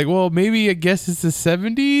 She's like, well, maybe I guess it's the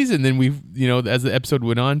 70s. And then as the episode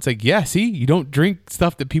went on, it's like, yeah, see, you don't drink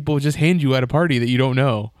stuff that people just hand you at a party that you don't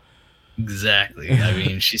know. Exactly. I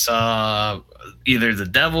mean, she saw either the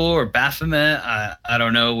devil or Baphomet, I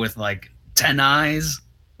don't know, with like 10 eyes,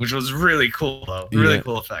 which was really cool, though. Really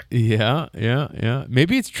cool effect. Yeah.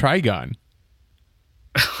 Maybe it's Trigon.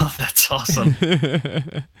 Oh, that's awesome.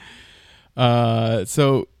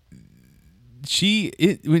 So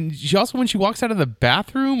when she walks out of the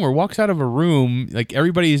bathroom or walks out of a room, like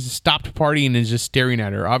everybody has stopped partying and is just staring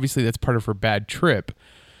at her. Obviously, that's part of her bad trip.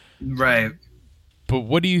 Right. But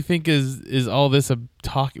what do you think is all this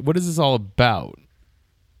talk? What is this all about?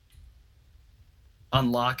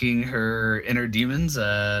 Unlocking her inner demons,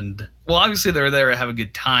 and well, obviously they're there to have a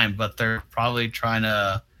good time, but they're probably trying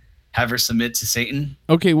to have her submit to Satan.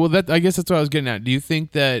 Okay, well, I guess that's what I was getting at. Do you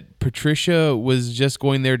think that Patricia was just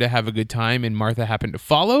going there to have a good time and Martha happened to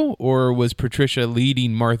follow, or was Patricia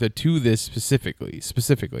leading Martha to this specifically?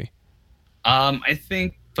 I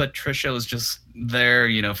think Patricia was just there,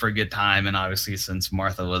 for a good time, and obviously since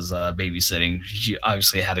Martha was babysitting, she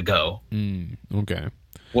obviously had to go. Okay.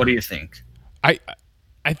 What do you think? I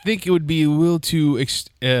think it would be a little too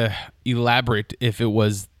elaborate if it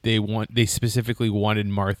was they specifically wanted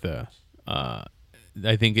Martha. I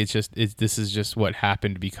think this is just what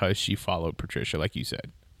happened because she followed Patricia, like you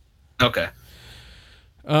said. Okay.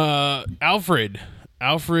 Alfred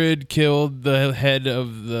killed the head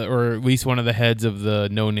of or at least one of the heads of the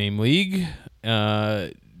No Name League.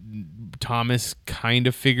 Thomas kind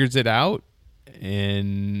of figures it out,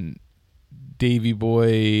 and Davy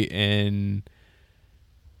Boy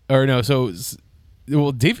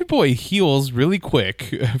Davy Boy heals really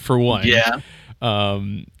quick for one. Yeah.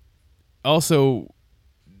 Also,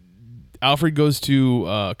 Alfred goes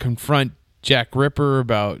to confront Jack Ripper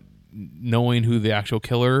about knowing who the actual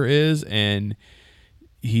killer is, and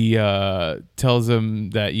he tells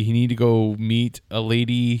him that you need to go meet a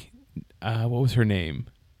lady. What was her name?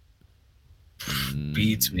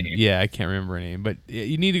 Beats me. Yeah, I can't remember her name, but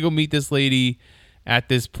you need to go meet this lady at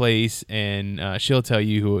this place, and she'll tell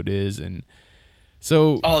you who it is. And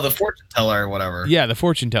so, the fortune teller or whatever. Yeah, the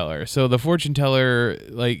fortune teller. So the fortune teller,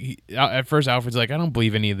 at first Alfred's like, I don't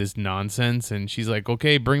believe any of this nonsense, and she's like,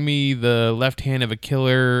 okay, bring me the left hand of a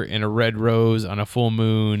killer and a red rose on a full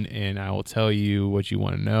moon, and I will tell you what you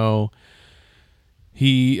want to know.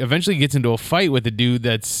 He eventually gets into a fight with a dude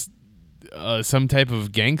that's some type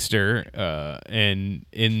of gangster, and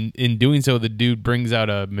in doing so, the dude brings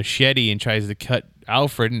out a machete and tries to cut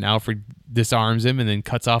Alfred, and Alfred disarms him and then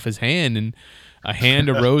cuts off his hand, and a hand,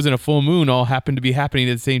 a rose, and a full moon all happen to be happening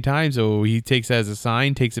at the same time. So he takes that as a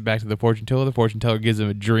sign, takes it back to the fortune teller. The fortune teller gives him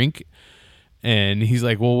a drink, and he's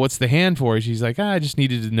like, well, what's the hand for? She's like, I just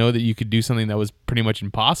needed to know that you could do something that was pretty much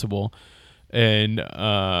impossible. And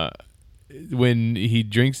when he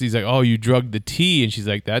drinks, he's like, oh, you drugged the tea. And she's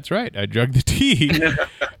like, that's right, I drugged the tea.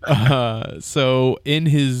 So in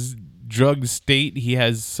his drugged state, he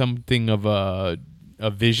has something of a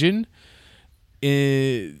vision.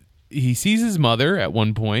 He sees his mother at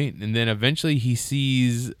one point, and then eventually he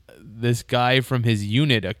sees this guy from his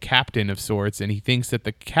unit, a captain of sorts, and he thinks that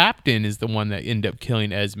the captain is the one that ended up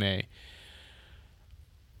killing Esme.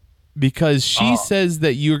 Because she says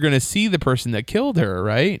that you're going to see the person that killed her,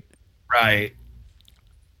 right? Right.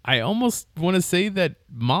 I almost want to say that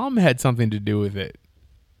Mom had something to do with it.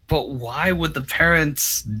 But why would the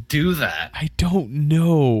parents do that? I don't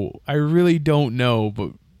know. I really don't know,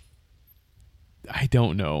 but I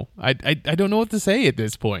don't know. I don't know what to say at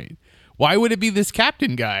this point. Why would it be this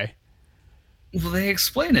captain guy? Well, they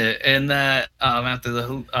explain it in that after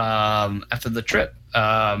the trip,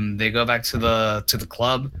 they go back to the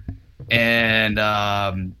club,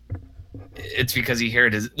 and it's because he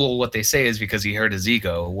heard what they say is because he heard his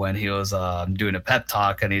ego when he was doing a pep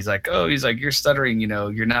talk, and he's like, you're stuttering,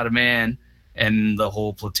 you're not a man, and the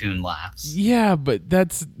whole platoon laughs. Yeah, but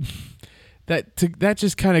that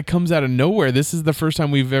just kind of comes out of nowhere. This is the first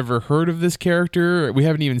time we've ever heard of this character. We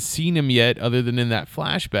haven't even seen him yet, other than in that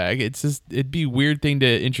flashback. It'd be a weird thing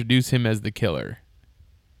to introduce him as the killer.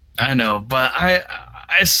 I know, but I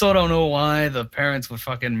still don't know why the parents would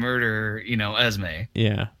fucking murder, Esme.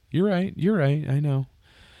 Yeah, you're right. I know.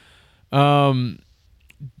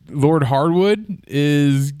 Lord Harwood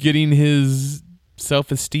is getting his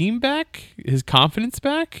self-esteem back, his confidence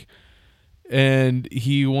back. And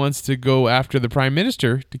he wants to go after the prime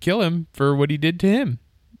minister to kill him for what he did to him.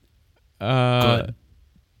 Good.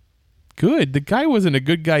 The guy wasn't a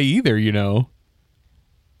good guy either, Yeah,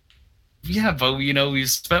 but, we've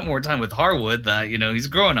spent more time with Harwood that, he's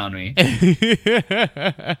growing on me.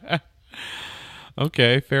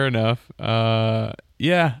 Okay, fair enough.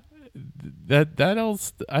 Yeah, that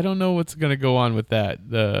else, I don't know what's going to go on with that.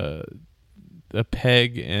 The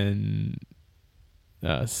Peg and...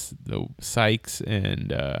 the Sykes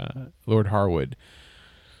and Lord Harwood.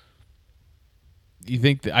 I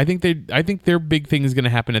think their big thing is going to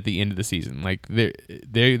happen at the end of the season. Like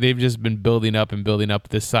they've just been building up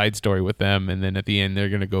this side story with them, and then at the end they're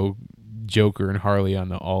going to go Joker and Harley on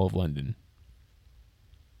the all of London.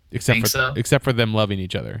 Except for them loving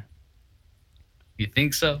each other. You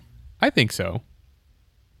think so? I think so.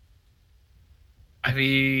 I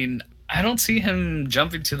mean, I don't see him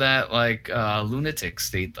jumping to that lunatic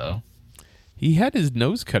state though. He had his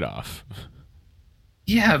nose cut off.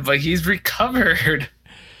 Yeah, but he's recovered.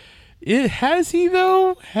 Has he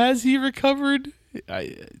though? Has he recovered?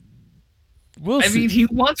 we'll I see. mean, he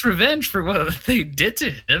wants revenge for what they did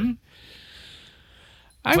to him.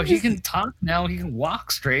 But he can talk now. He can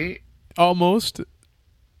walk straight. Almost.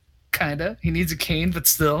 Kinda. He needs a cane, but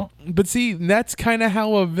still. But see, that's kind of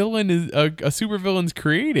how a villain is, a super villain's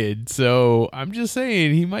created. So I'm just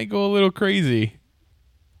saying he might go a little crazy.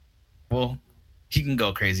 Well, he can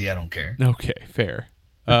go crazy. I don't care. Okay, fair.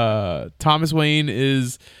 Thomas Wayne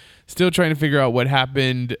is still trying to figure out what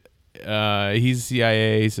happened. He's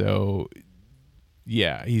CIA, so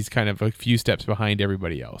yeah, he's kind of a few steps behind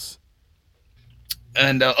everybody else.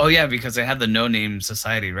 And because they had the No Name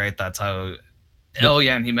Society, right? That's how. Oh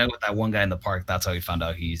yeah, and he met with that one guy in the park. That's how he found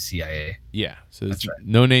out he's CIA. Yeah, so it's right.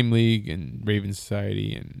 No Name League and Raven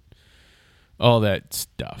Society and all that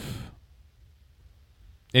stuff.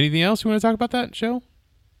 Anything else you want to talk about that show?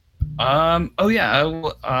 I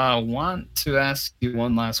want to ask you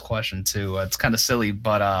one last question too. It's kind of silly,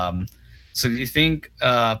 but so do you think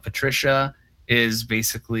Patricia is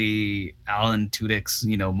basically Alan Tudyk's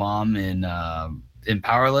mom in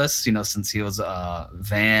Powerless? Since he was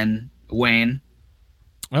Van Wayne.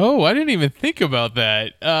 Oh, I didn't even think about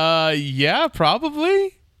that. Yeah,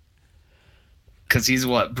 probably. Because he's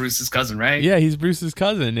Bruce's cousin, right? Yeah, he's Bruce's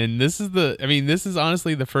cousin, and this is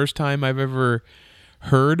honestly the first time I've ever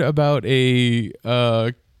heard about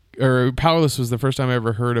or Powerless was the first time I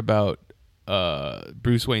ever heard about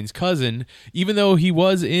Bruce Wayne's cousin, even though he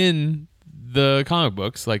was in the comic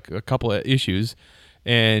books, like a couple of issues.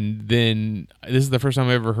 And then this is the first time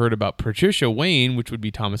I ever heard about Patricia Wayne, which would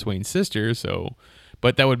be Thomas Wayne's sister. So,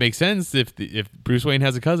 but that would make sense if Bruce Wayne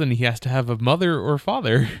has a cousin, he has to have a mother or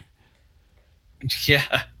father.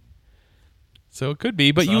 Yeah. So it could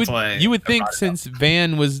be, but so you would think since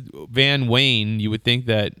Van was Van Wayne, you would think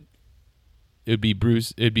that it'd be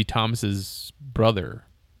Thomas's brother,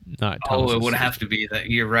 not Thomas's. Oh, it would have to be that.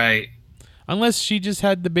 You're right. Unless she just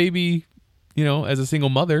had the baby, as a single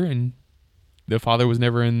mother, and the father was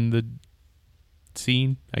never in the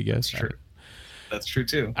scene. I guess. That's true. That's true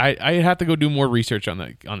too. I have to go do more research on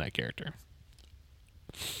that character.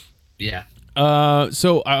 Yeah.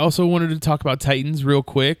 So I also wanted to talk about Titans real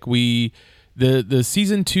quick. The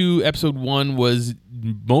season 2 episode 1 was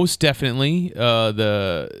most definitely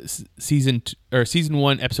the season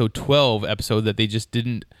 1 episode 12 episode that they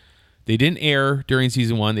didn't air during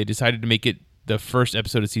season 1. They decided to make it the first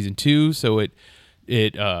episode of season 2, so it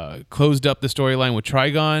closed up the storyline with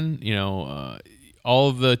Trigon. All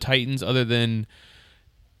of the Titans other than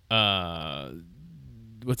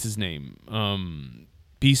what's his name,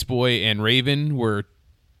 Beast Boy and Raven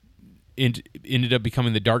ended up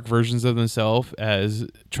becoming the dark versions of themselves as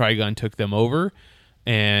Trigon took them over,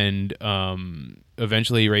 and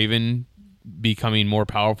eventually Raven, becoming more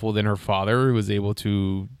powerful than her father, was able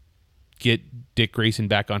to get Dick Grayson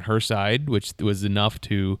back on her side, which was enough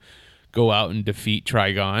to go out and defeat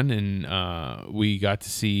Trigon. And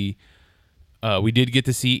we did get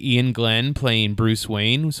to see Ian Glenn playing Bruce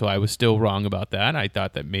Wayne, so I was still wrong about that. I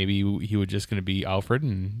thought that maybe he was just going to be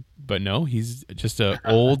Alfred, but no, he's just a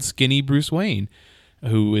old skinny Bruce Wayne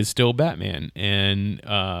who is still Batman. And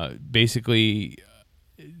basically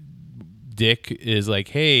Dick is like,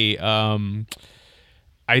 hey,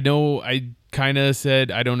 I know I kind of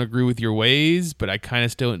said I don't agree with your ways, but I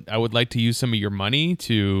would like to use some of your money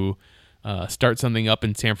to start something up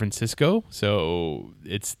in San Francisco. So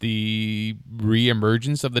it's the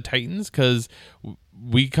reemergence of the Titans, because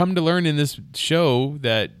we come to learn in this show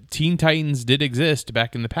that Teen Titans did exist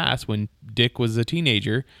back in the past when Dick was a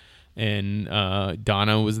teenager, and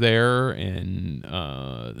Donna was there, and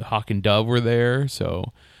Hawk and Dove were there.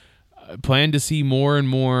 So I plan to see more and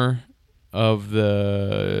more of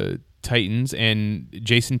the Titans, and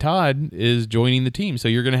Jason Todd is joining the team. So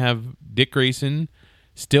you're going to have Dick Grayson,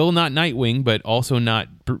 still not Nightwing, but also not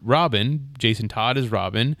Robin. Jason Todd is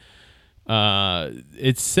Robin.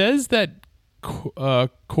 It says that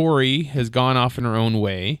Corey has gone off in her own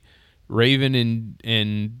way. Raven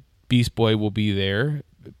and Beast Boy will be there.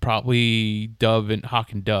 Probably Dove and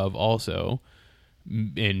Hawk and Dove also.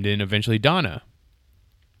 And then eventually Donna.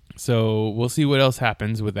 So we'll see what else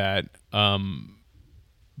happens with that.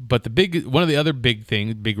 But one of the other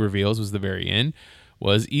big reveals was the very end,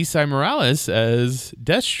 was Esai Morales as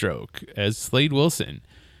Deathstroke, as Slade Wilson.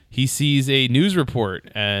 He sees a news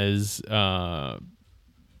report as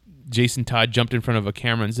Jason Todd jumped in front of a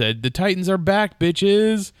camera and said, "The Titans are back,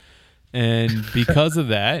 bitches." And because of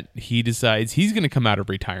that, he decides he's going to come out of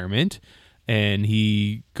retirement, and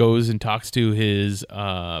he goes and talks to his,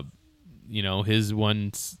 his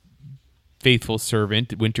one faithful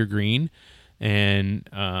servant, Wintergreen, and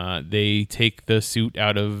they take the suit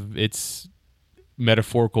out of its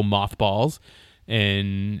metaphorical mothballs,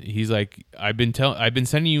 And he's like, I've been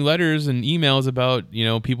sending you letters and emails about, you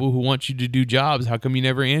know, people who want you to do jobs. How come you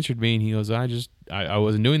never answered me? And he goes, I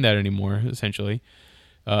wasn't doing that anymore, essentially.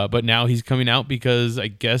 But now he's coming out because I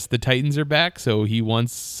guess the Titans are back, so he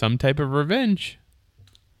wants some type of revenge.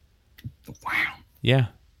 Wow. Yeah.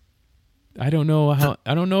 I don't know if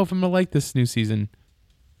I'm gonna like this new season.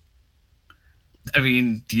 I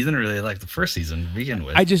mean, you didn't really like the first season to begin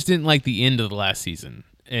with. I just didn't like the end of the last season.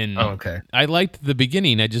 And okay. I liked the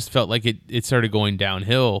beginning. I just felt like it started going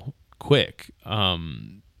downhill quick.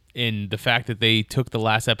 And the fact that they took the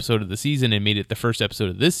last episode of the season and made it the first episode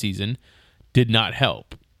of this season did not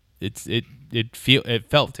help. It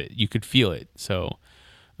felt it. You could feel it. So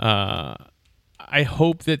I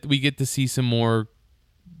hope that we get to see some more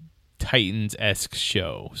Titans-esque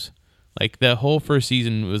shows. Like the whole first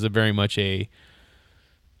season was a very much a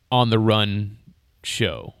on the run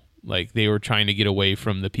show. Like they were trying to get away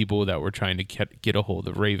from the people that were trying to get a hold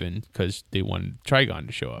of Raven because they wanted Trigon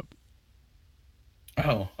to show up.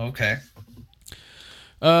 Oh, okay.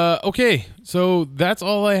 Okay, so that's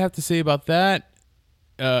all I have to say about that.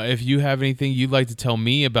 If you have anything you'd like to tell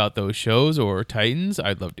me about those shows or Titans,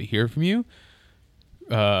 I'd love to hear from you.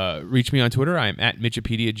 Reach me on Twitter. I'm at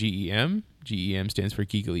Mitchipedia GEM. GEM stands for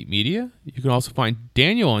Geek Elite Media. You can also find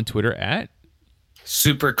Daniel on Twitter at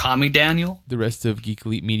Super Commie Daniel. The rest of Geek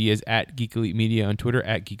Elite Media is at Geek Elite Media on Twitter,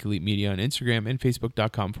 at Geek Elite Media on Instagram, and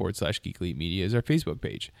Facebook.com/Geek Elite Media is our Facebook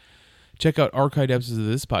page. Check out archived episodes of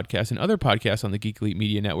this podcast and other podcasts on the Geek Elite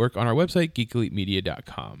Media Network on our website,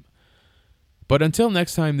 geekelitemedia.com. But until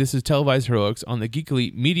next time, this is Televised Heroics on the Geek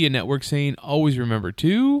Elite Media Network saying, always remember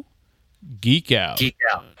to geek out. Geek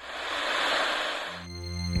out.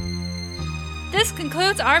 This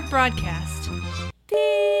concludes our broadcast.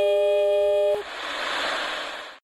 Beep.